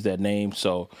that. They use that name.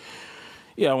 So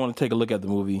yeah, I want to take a look at the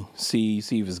movie, see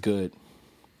if it's good.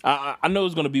 I know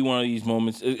it's going to be one of these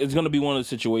moments. It's going to be one of the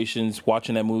situations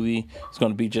watching that movie. It's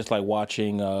going to be just like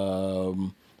watching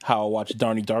how I watched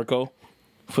Donnie Darko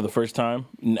for the first time,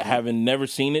 having never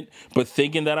seen it, but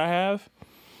thinking that I have,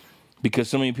 because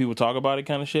so many people talk about it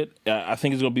kind of shit. I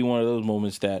think it's going to be one of those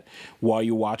moments that while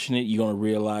you're watching it, you're going to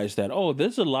realize that, oh,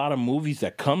 there's a lot of movies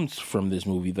that comes from this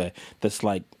movie that's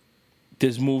like,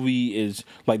 this movie is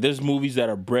like, there's movies that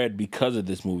are bred because of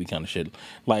this movie kind of shit.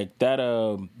 Like that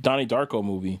Donnie Darko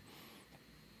movie,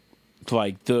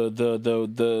 like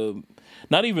the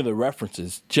not even the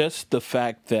references, just the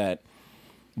fact that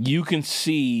you can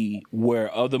see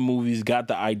where other movies got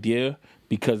the idea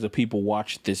because the people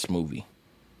watched this movie.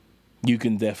 You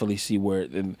can definitely see where,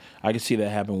 and I can see that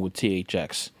happen with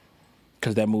THX,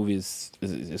 because that movie is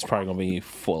probably gonna be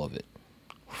full of it.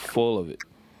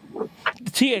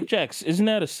 THX, isn't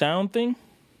that a sound thing?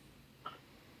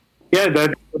 Yeah,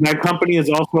 that company is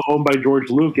also owned by George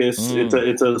Lucas.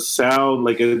 It's a sound,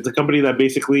 like it's a company that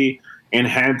basically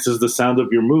enhances the sound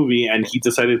of your movie, and he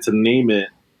decided to name it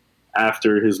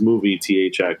after his movie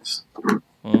THX.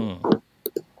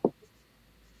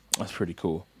 That's pretty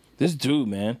cool. This dude,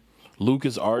 man,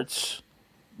 LucasArts,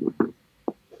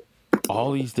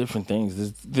 all these different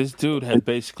things. This dude has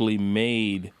basically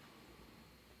made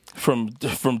from the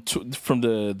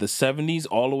 70s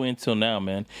all the way until now,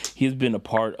 man. He's been a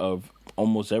part of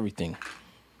almost everything.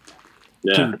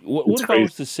 Yeah. Dude, what if I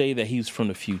was to say that he's from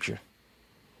the future,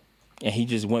 and he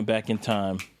just went back in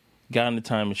time, got in the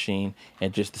time machine,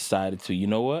 and just decided to, you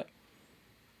know what?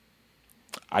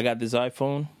 I got this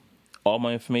iPhone. All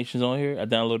my information's on here. I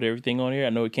downloaded everything on here. I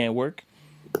know it can't work.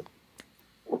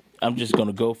 I'm just going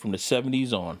to go from the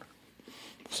 70s on.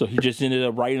 So he just ended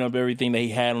up writing up everything that he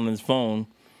had on his phone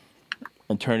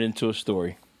and turned it into a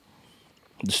story.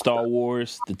 the Star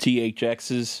Wars, the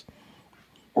THXs,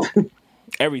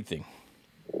 everything.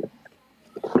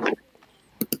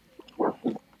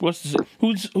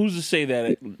 Who's to say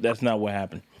that that's not what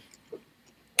happened?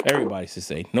 Everybody's to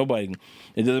say. Nobody.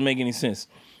 It doesn't make any sense.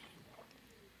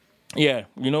 Yeah,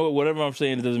 you know what? Whatever I'm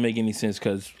saying, it doesn't make any sense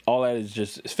because all that is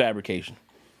just fabrication.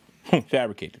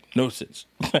 Fabricated. No sense.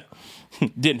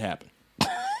 Didn't happen.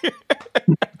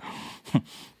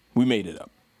 We made it up.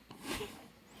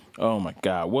 Oh my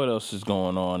God! What else is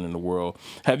going on in the world?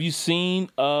 Have you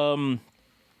seen the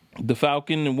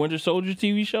Falcon and Winter Soldier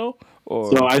TV show?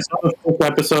 Or? So I saw the first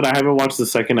episode. I haven't watched the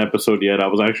second episode yet. I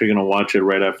was actually going to watch it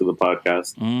right after the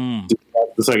podcast. Did you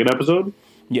watch the second episode?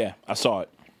 Yeah, I saw it.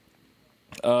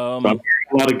 I'm hearing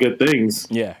a lot of good things.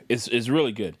 Yeah, it's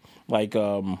really good. Like,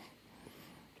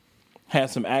 had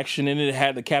some action in it. It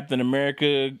had the Captain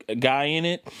America guy in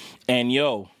it, and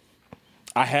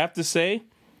I have to say,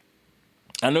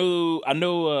 I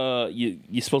know.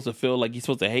 You're supposed to feel like you're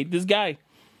supposed to hate this guy.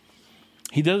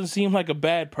 He doesn't seem like a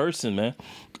bad person, man.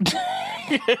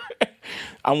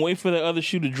 I'm waiting for the other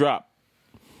shoe to drop.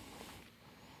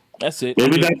 That's it.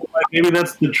 Maybe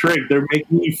that's the trick. They're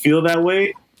making you feel that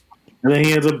way, and then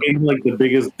he ends up being like the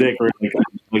biggest dick or like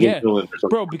yeah, a villain or something.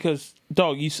 Bro. Because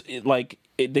dog,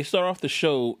 they start off the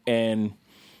show and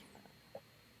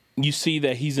you see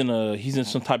that he's in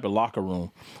some type of locker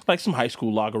room, like some high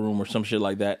school locker room or some shit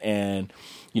like that, and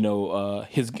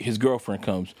his girlfriend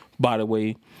comes. By the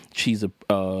way, she's a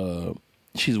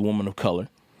woman of color.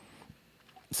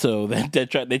 So they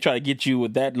try to get you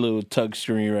with that little tug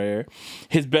string right there.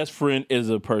 His best friend is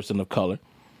a person of color.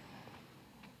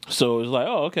 So it's like,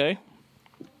 oh, okay.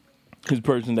 His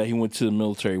person that he went to the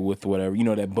military with, whatever,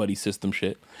 that buddy system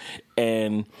shit.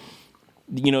 And,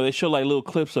 they show like little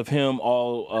clips of him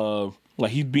all,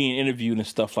 like he's being interviewed and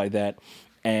stuff like that.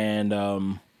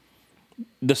 And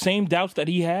the same doubts that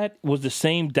he had was the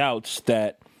same doubts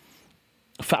that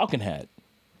Falcon had.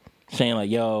 Saying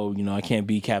like, I can't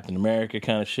be Captain America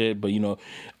kind of shit. But,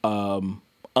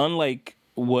 unlike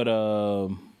what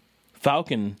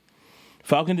Falcon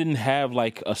didn't have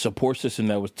like a support system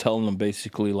that was telling him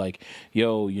basically like,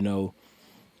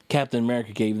 Captain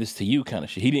America gave this to you kind of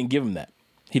shit. He didn't give him that.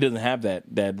 He doesn't have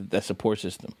that support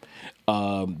system.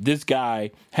 This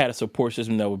guy had a support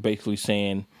system that was basically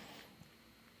saying,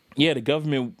 yeah, the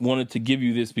government wanted to give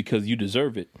you this because you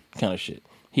deserve it kind of shit.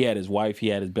 He had his wife, he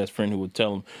had his best friend who would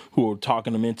tell him, who were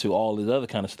talking him into all this other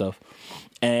kind of stuff.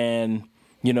 And,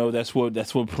 that's what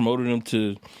promoted him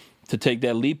to take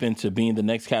that leap into being the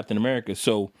next Captain America.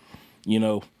 So,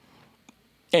 and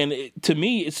to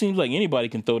me, it seems like anybody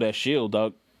can throw that shield,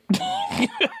 dog.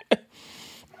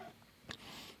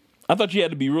 I thought you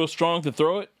had to be real strong to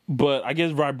throw it, but I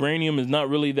guess vibranium is not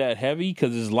really that heavy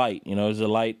because it's light. It's a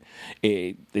light.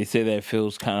 They say that it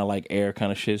feels kind of like air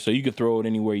kind of shit, so you can throw it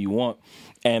anywhere you want.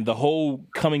 And the whole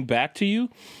coming back to you,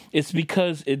 it's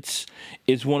because it's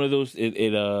one of those.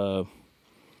 It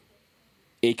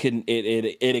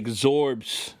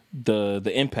absorbs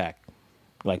the impact,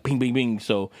 like bing bing bing.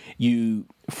 So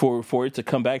for it to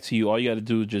come back to you, all you got to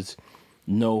do is just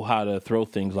know how to throw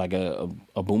things like a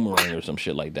boomerang or some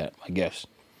shit like that, I guess.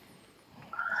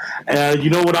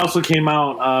 What also came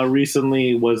out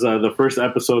recently was the first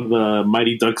episode of the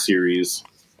Mighty Duck series.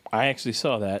 I actually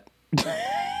saw that.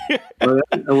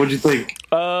 What'd you think?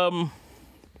 I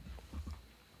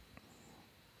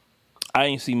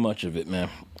ain't seen much of it, man.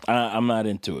 I'm not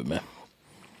into it, man.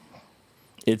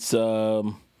 It's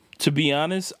to be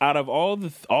honest, out of all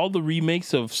the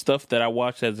remakes of stuff that I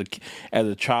watched as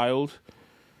a child,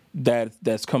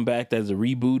 that's come back as a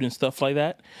reboot and stuff like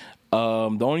that. The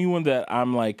only one that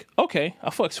I'm like, okay, I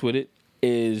fucks with it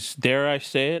is, dare I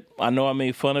say it? I know I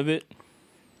made fun of it.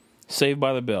 Saved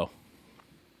by the Bell.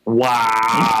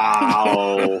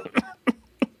 Wow.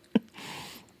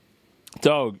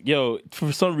 Dog,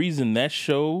 for some reason that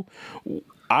show,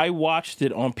 I watched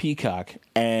it on Peacock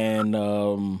and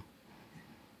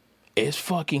it's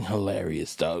fucking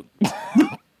hilarious, dog.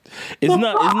 It's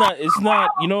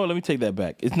not, let me take that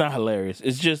back. It's not hilarious.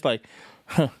 It's just like,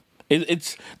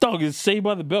 it's it's Saved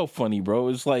by the Bell funny, bro.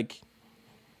 It's like,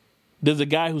 there's a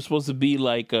guy who's supposed to be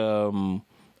like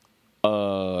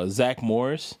Zach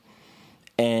Morris,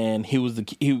 and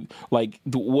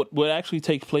what actually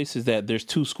takes place is that there's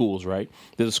two schools, right?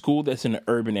 There's a school that's in an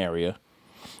urban area,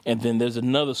 and then there's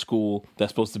another school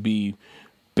that's supposed to be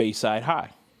Bayside High.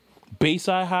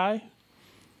 Bayside High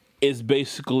is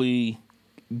basically,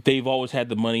 they've always had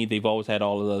the money, they've always had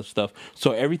all of the other stuff.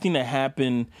 So everything that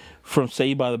happened from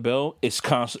Saved by the Bell is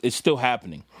it's still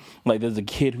happening. Like, there's a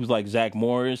kid who's like Zach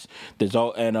Morris. There's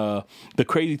all, and the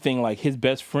crazy thing, like, his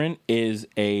best friend is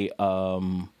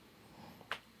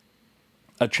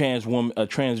a trans woman, a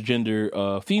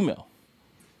transgender female.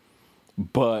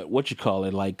 But what you call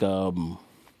it, like you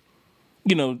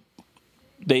know,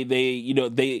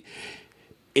 they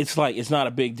it's like it's not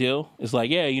a big deal. It's like,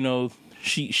 yeah, you know,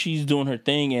 she's doing her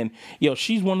thing, and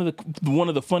she's one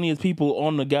of the funniest people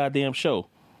on the goddamn show,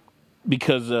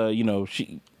 because you know,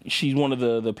 she's one of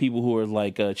the people who are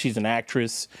like, she's an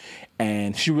actress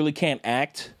and she really can't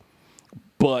act,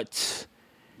 but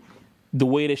the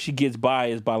way that she gets by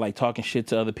is by like talking shit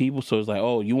to other people. So it's like,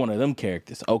 oh, you one of them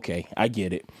characters. Okay, I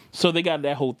get it. So they got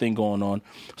that whole thing going on.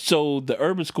 So the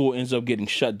urban school ends up getting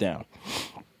shut down.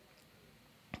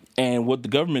 And what the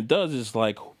government does is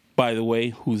like, by the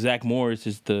way, who Zach Morris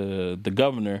is the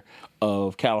governor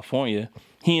of California,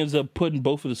 he ends up putting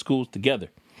both of the schools together.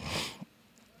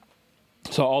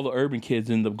 So all the urban kids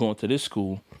end up going to this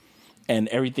school, and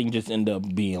everything just end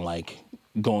up being like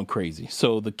going crazy.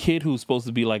 So the kid who's supposed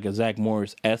to be like a Zach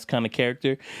Morris-esque kind of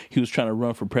character, he was trying to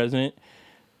run for president,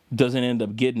 doesn't end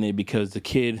up getting it because the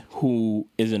kid who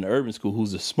is in the urban school,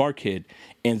 who's a smart kid,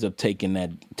 ends up taking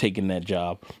that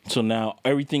job. So now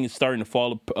everything is starting to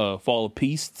fall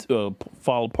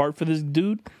apart for this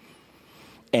dude.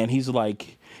 And he's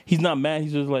like, he's not mad.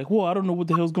 He's just like, well, I don't know what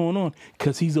the hell's going on,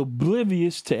 because he's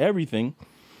oblivious to everything.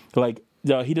 Like,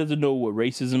 he doesn't know what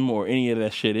racism or any of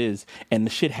that shit is. And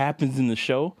the shit happens in the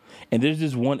show. And there's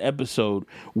this one episode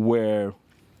where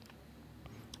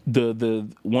the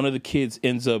one of the kids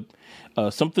ends up,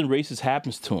 something racist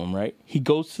happens to him, right? He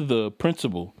goes to the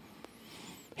principal.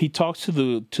 He talks to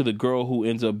the girl who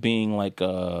ends up being like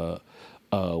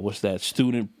what's that,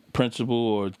 student principal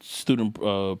or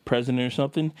student president or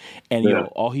something. And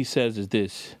all he says is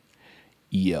this,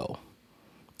 yo.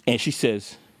 And she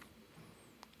says,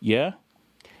 yeah.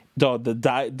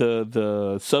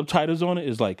 The subtitles on it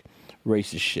is like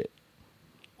racist shit.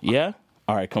 Yeah?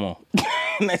 All right, come on.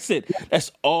 And that's it.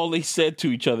 That's all they said to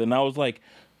each other. And I was like,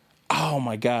 oh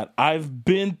my God, I've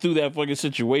been through that fucking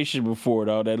situation before,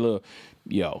 dog. That little,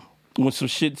 when some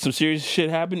serious shit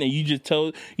happened, and you just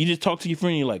talk to your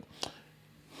friend, and you're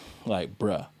like,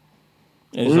 bruh.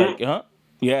 And it's like, huh?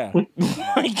 Yeah.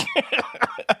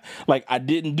 like I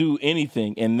didn't do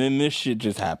anything, and then this shit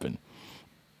just happened.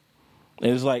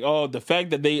 And it's like, oh, the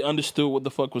fact that they understood what the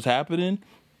fuck was happening,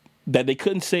 that they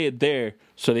couldn't say it there,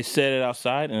 so they said it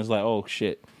outside, and it's like, oh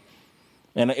shit.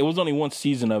 And it was only one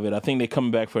season of it. I think they're coming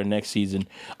back for the next season.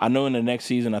 I know in the next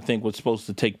season, I think what's supposed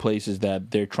to take place is that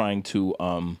they're trying to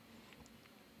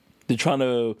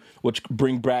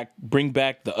bring back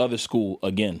the other school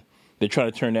again. They're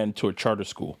trying to turn that into a charter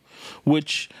school,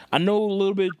 which I know a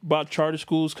little bit about charter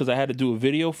schools because I had to do a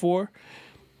video for.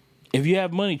 If you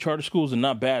have money, charter schools are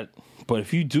not bad. But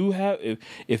if you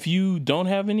don't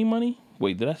have any money,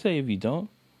 wait, did I say if you don't?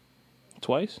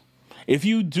 Twice? If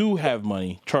you do have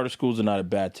money, charter schools are not a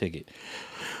bad ticket.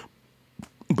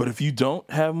 But if you don't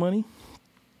have money,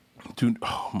 dude,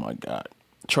 oh my God.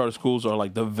 Charter schools are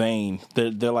like the vein.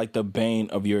 They're like the bane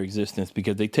of your existence,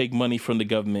 because they take money from the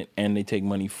government and they take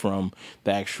money from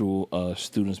the actual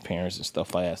students' parents and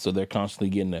stuff like that. So they're constantly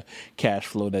getting a cash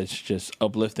flow that's just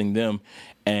uplifting them,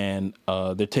 and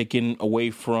they're taking away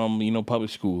from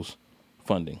public schools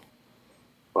funding.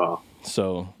 Wow.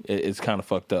 So it's kind of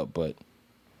fucked up, but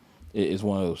it's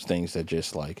one of those things that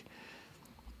just like,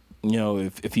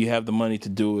 if you have the money to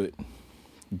do it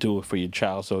for your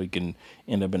child so he can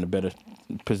end up in a better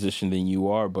position than you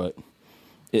are. But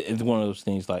it's one of those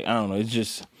things, like, I don't know,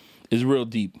 it's real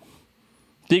deep.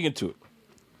 Dig into it.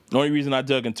 The only reason I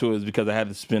dug into it is because I had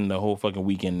to spend the whole fucking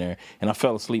weekend there, and I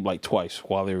fell asleep like twice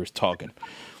while they were talking.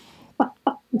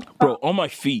 Bro, on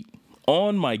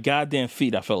my goddamn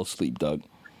feet, I fell asleep, Doug.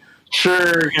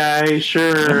 Sure, guys,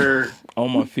 sure.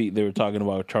 On my feet, they were talking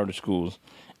about charter schools.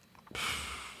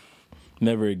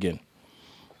 Never again.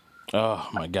 Oh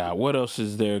my God, what else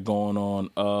is there going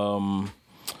on?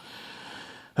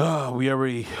 We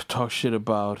already talked shit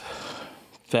about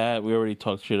that. We already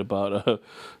talked shit about the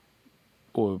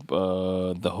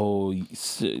whole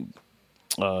DC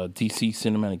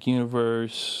Cinematic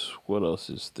Universe. What else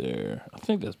is there? I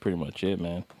think that's pretty much it,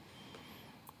 man.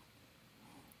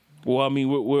 Well, I mean,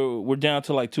 we're down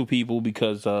to like 2 people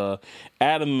because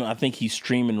Adam, I think he's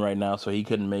streaming right now, so he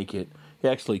couldn't make it. He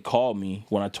actually called me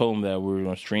when I told him that we were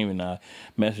going to stream, and I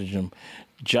messaged him.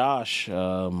 Josh,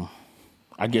 I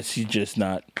guess he's just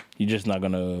not going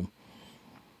to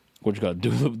do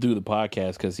the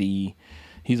podcast because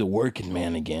he's a working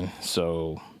man again.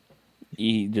 So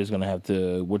he just going to have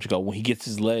to when he gets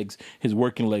his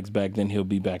working legs back, then he'll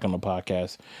be back on the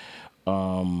podcast.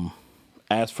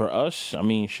 As for us, I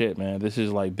mean, shit, man, this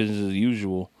is like business as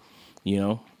usual,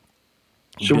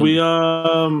 Should we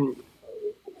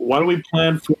why don't we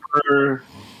plan for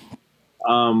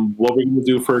what we're gonna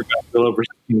do for Godzilla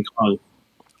versus King Kong?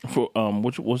 For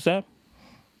what's that?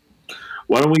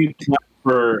 Why don't we plan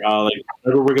for like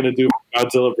whatever we're gonna do for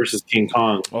Godzilla versus King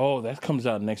Kong? Oh, that comes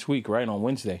out next week, right, on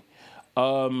Wednesday.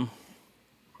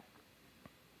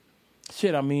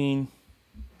 Shit, I mean,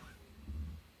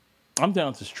 I'm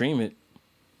down to stream it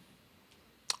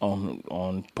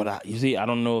but you see, I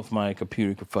don't know if my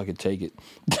computer could fucking take it.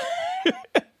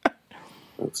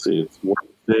 Let's see, it's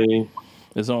Wednesday.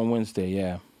 It's on Wednesday,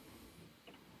 yeah.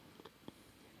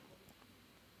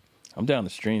 I'm down to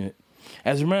stream it.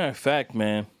 As a matter of fact,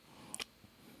 man,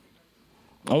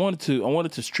 I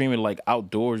wanted to stream it like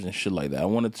outdoors and shit like that. I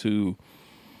wanted to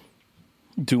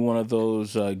do one of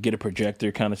those get a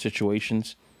projector kind of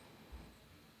situations.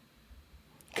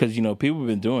 Because, people have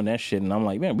been doing that shit, and I'm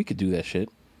like, man, we could do that shit.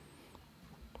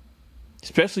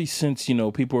 Especially since,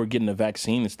 people are getting the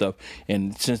vaccine and stuff.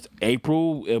 And since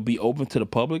April, it'll be open to the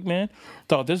public, man.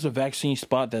 Thought there's a vaccine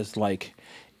spot that's like,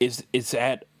 it's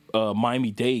at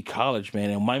Miami-Dade College,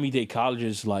 man. And Miami-Dade College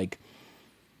is like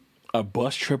a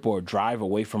bus trip or a drive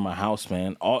away from my house,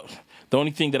 man. The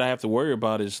only thing that I have to worry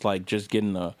about is like just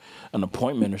getting an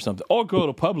appointment or something. Or go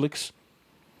to Publix.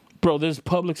 Bro, there's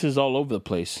Publixes all over the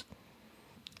place.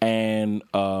 And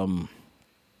I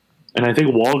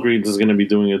think Walgreens is going to be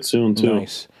doing it soon, too.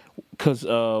 Nice. Because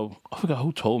I forgot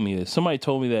who told me this. Somebody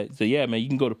told me that, yeah, man, you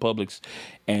can go to Publix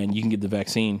and you can get the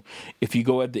vaccine. If you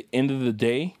go at the end of the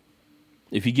day,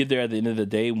 if you get there at the end of the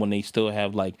day when they still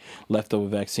have, like, leftover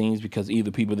vaccines because either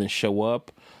people didn't show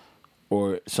up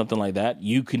or something like that,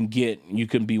 you can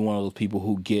be one of those people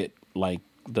who get, like,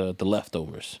 the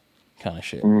leftovers kind of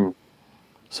shit. Mm.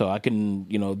 So I can,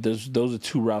 those are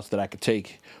two routes that I could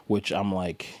take, which I'm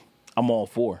all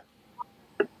for.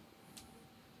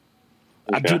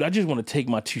 Okay. I just want to take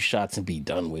my 2 shots and be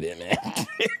done with it, man.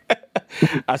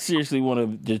 I seriously want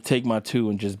to just take my 2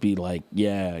 and just be like,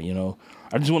 yeah, I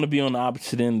just want to be on the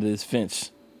opposite end of this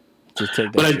fence. Just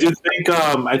take that. But shit.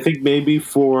 I think maybe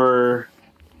since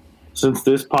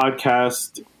this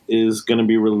podcast is going to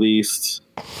be released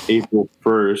April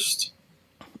 1st,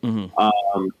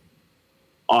 mm-hmm.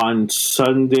 On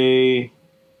Sunday,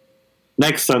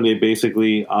 next Sunday,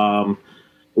 basically,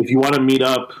 if you want to meet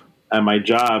up at my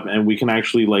job and we can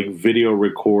actually like video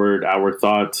record our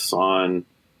thoughts on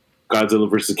Godzilla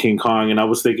versus King Kong. And I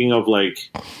was thinking of like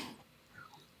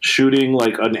shooting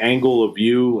like an angle of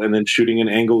you and then shooting an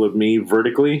angle of me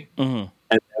vertically. Mm-hmm.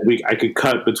 And I could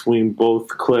cut between both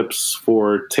clips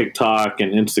for TikTok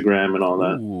and Instagram and all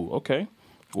that. Ooh, okay.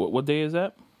 What day is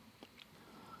that?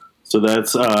 So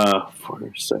that's 4th,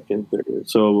 2nd, 3rd.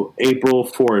 So April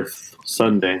 4th,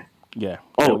 Sunday. Yeah.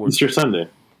 Oh, Easter Sunday.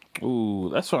 Ooh,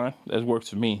 that's fine. That works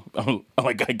for me. I'm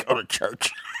like, I go to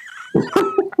church.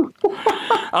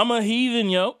 I'm a heathen,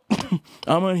 yo.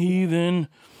 I'm a heathen.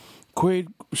 Quit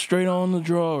straight on the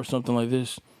draw or something like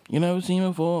this. You never seen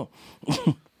before.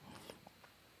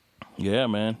 Yeah,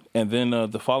 man. And then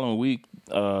the following week,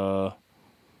 that's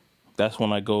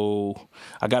when I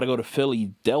got to go to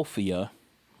Philadelphia.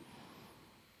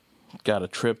 Got a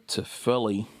trip to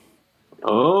Philly.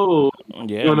 Oh,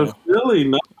 yeah, going to Philly,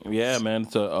 no? Yeah, man.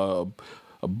 It's a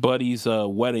buddy's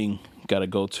wedding. Got to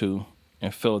go to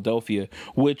in Philadelphia.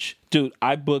 Which, dude,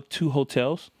 I booked 2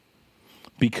 hotels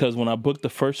because when I booked the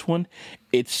first one,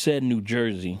 it said New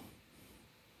Jersey.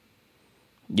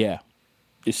 Yeah,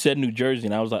 it said New Jersey,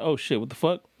 and I was like, "Oh shit, what the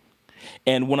fuck?"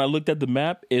 And when I looked at the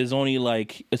map, it's only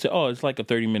like it's like a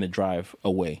 30-minute drive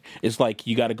away. It's like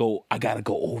I gotta go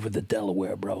over the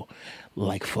Delaware, bro.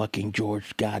 Like fucking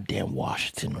George goddamn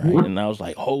Washington, right? And I was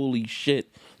like, holy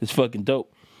shit, it's fucking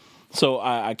dope. So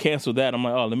I canceled that. I'm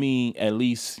like, let me at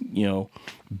least,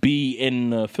 be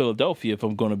in Philadelphia if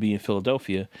I'm gonna be in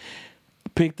Philadelphia.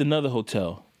 Picked another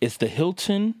hotel. It's the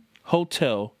Hilton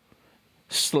Hotel /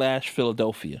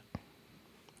 Philadelphia.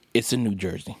 It's in New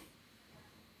Jersey.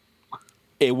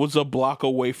 It was a block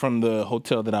away from the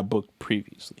hotel that I booked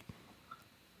previously.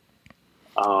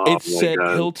 Oh, it said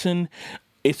God. Hilton.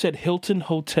 It said Hilton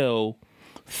Hotel,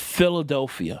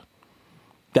 Philadelphia.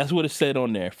 That's what it said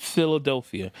on there,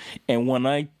 Philadelphia. And when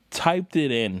I typed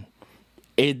it in,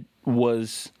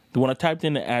 when I typed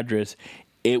in the address,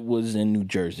 it was in New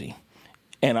Jersey.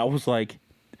 And I was like,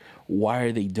 why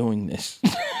are they doing this?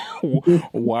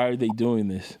 Why are they doing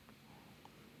this?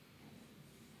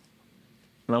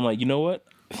 And I'm like, you know what?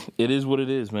 It is what it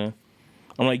is, man.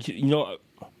 I'm like,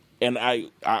 and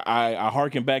I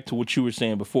harken back to what you were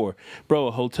saying before. Bro,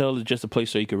 a hotel is just a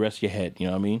place so you can rest your head. You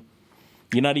know what I mean?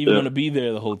 You're not even going to be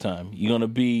there the whole time. I'm going to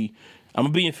be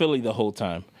in Philly the whole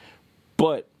time.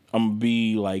 But I'm going to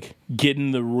be, like,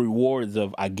 getting the rewards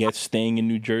of, I guess, staying in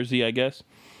New Jersey, I guess.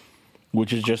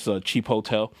 which is just a cheap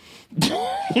hotel.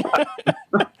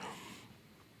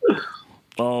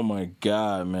 Oh my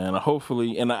God, man!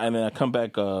 Hopefully, and I come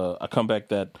back. I come back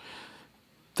that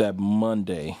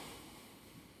Monday,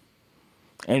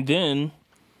 and then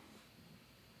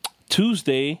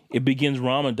Tuesday it begins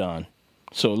Ramadan.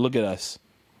 So look at us.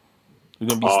 We're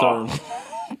gonna be starting.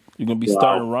 You're gonna be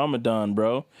starting Ramadan,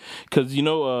 bro. Because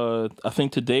I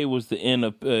think today was the end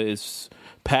of it's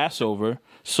Passover.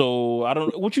 So I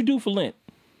don't. What you do for Lent?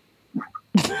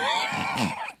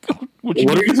 What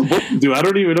are you supposed to do? I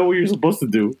don't even know what you're supposed to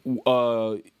do.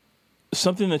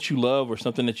 Something that you love or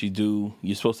something that you do,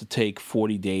 you're supposed to take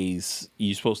 40 days.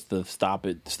 You're supposed to stop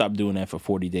doing that for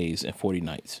 40 days and 40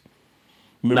 nights.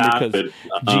 Remember, because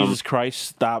Jesus Christ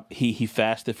stopped, he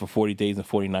fasted for 40 days and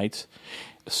 40 nights.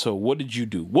 So what did you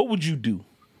do? What would you do?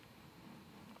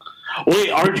 Wait,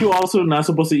 aren't you also not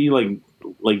supposed to eat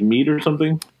like meat or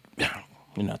something?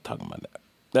 You're not talking about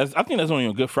that. I think that's only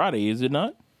on Good Friday, is it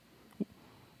not?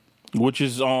 Which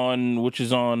is on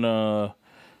April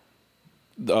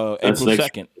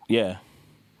 2nd. Yeah.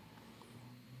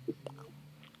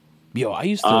 Yo, I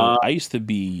used to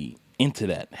be into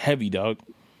that heavy, dog.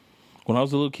 When I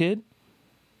was a little kid,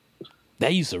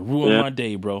 that used to ruin my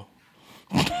day, bro.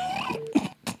 I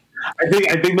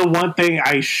think the one thing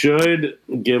I should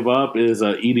give up is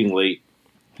eating late.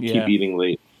 Yeah. Keep eating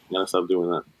late. Gotta stop doing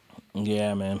that.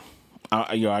 Yeah, man.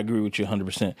 I agree with you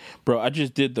 100%. Bro, I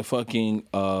just did the fucking,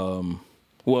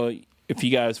 well, if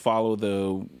you guys follow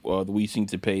the We Sing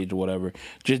to page or whatever,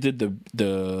 just did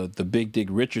the Big Dick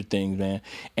Richard thing, man.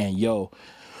 And yo,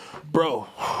 bro,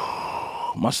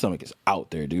 my stomach is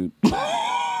out there, dude.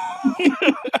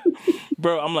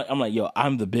 Bro, I'm like, yo,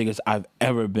 I'm the biggest I've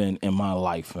ever been in my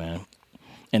life, man.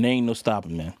 And there ain't no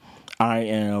stopping, man. I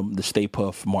am the Stay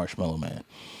Puft Marshmallow Man.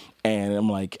 And I'm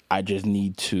like, I just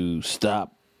need to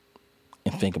stop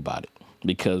and think about it,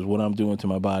 because what I'm doing to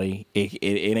my body, it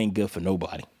ain't good for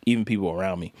nobody, even people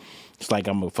around me. It's like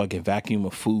I'm a fucking vacuum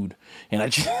of food, and I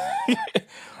just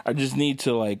I just need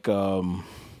to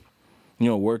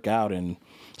work out and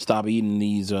stop eating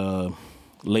these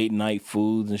late night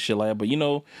foods and shit like that. But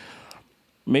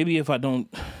maybe if I don't,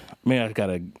 maybe I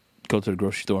gotta go to the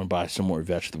grocery store and buy some more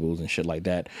vegetables and shit like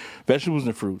that. Vegetables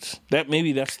and fruits. That's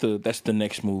the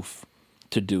next move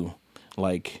to do.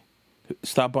 Like,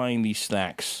 stop buying these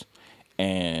snacks,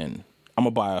 and I'm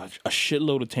gonna buy a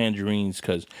shitload of tangerines,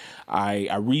 because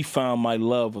I refound my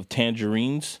love of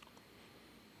tangerines.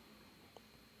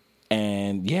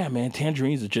 And yeah, man,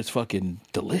 tangerines are just fucking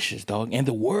delicious, dog. And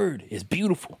the word is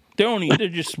beautiful. They're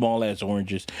just small ass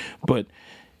oranges, but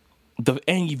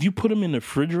if you put them in the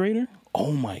refrigerator,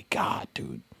 oh my God,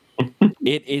 dude.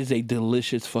 It is a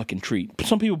delicious fucking treat.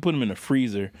 Some people put them in the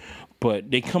freezer,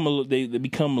 but they become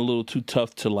a little too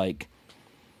tough to like.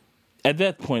 At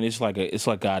that point, it's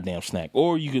like goddamn snack.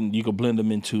 Or you can blend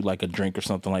them into like a drink or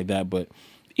something like that. But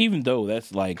even though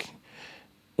that's like,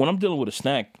 when I'm dealing with a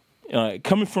snack,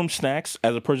 coming from snacks,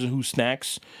 as a person who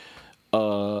snacks,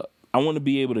 I want to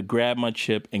be able to grab my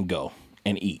chip and go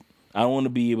and eat. I don't want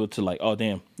to be able to like, oh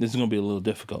damn, this is gonna be a little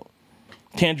difficult.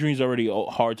 Tangerines already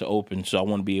hard to open, so I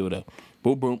want to be able to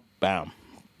boom, boom, bam,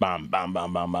 bam, bam,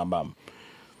 bam, bam, bam, bam.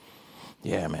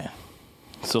 Yeah, man,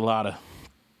 it's a lot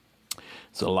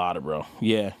of, bro.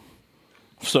 Yeah.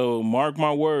 So mark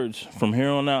my words, from here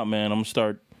on out, man, I'm gonna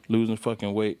start losing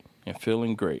fucking weight and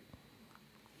feeling great.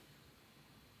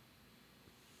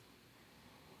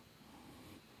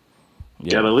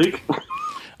 Yeah. Got a leak?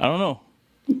 I don't know.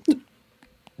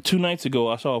 2 nights ago,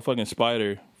 I saw a fucking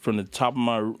spider from the top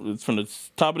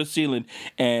of the ceiling,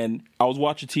 and I was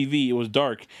watching TV. It was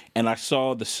dark, and I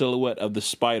saw the silhouette of the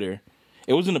spider.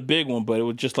 It wasn't a big one, but it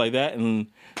was just like that, and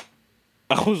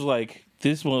I was like,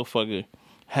 this motherfucker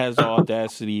has the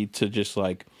audacity to just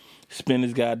like spin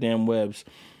his goddamn webs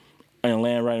and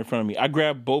land right in front of me. I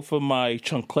grabbed both of my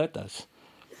chancletas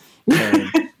and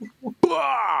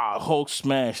Hulk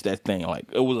smashed that thing. Like,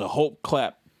 it was a Hulk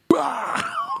clap.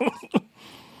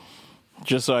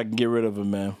 Just so I can get rid of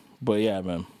him, man. But yeah,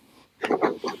 man.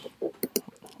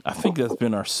 I think that's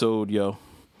been our sode, yo.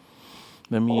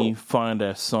 Let me find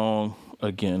that song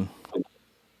again.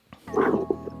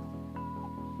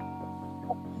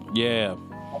 Yeah.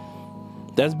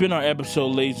 That's been our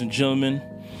episode, ladies and gentlemen.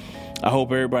 I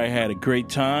hope everybody had a great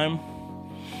time.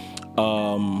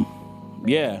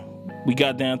 Yeah. We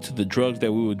got down to the drugs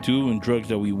that we would do and drugs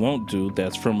that we won't do.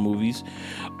 That's from movies.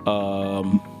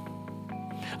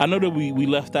 I know that we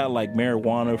left out like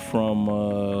marijuana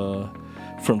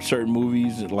from certain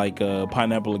movies, like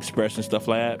Pineapple Express and stuff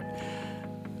like that.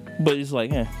 But it's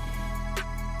like,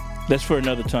 that's for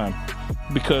another time.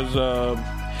 Because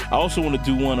I also want to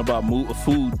do one about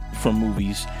food from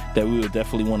movies that we would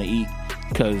definitely want to eat,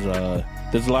 because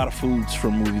there's a lot of foods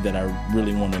from movies that I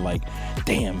really want to, like,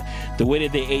 damn, the way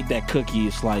that they ate that cookie,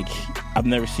 it's like, I've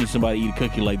never seen somebody eat a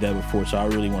cookie like that before, so I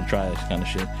really want to try this kind of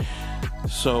shit.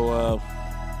 So,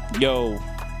 yo,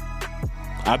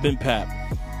 I've been Pap.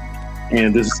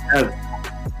 And this is Kev.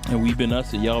 And we've been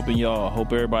us, and y'all been y'all.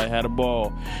 Hope everybody had a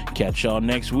ball. Catch y'all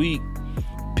next week.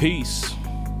 Peace.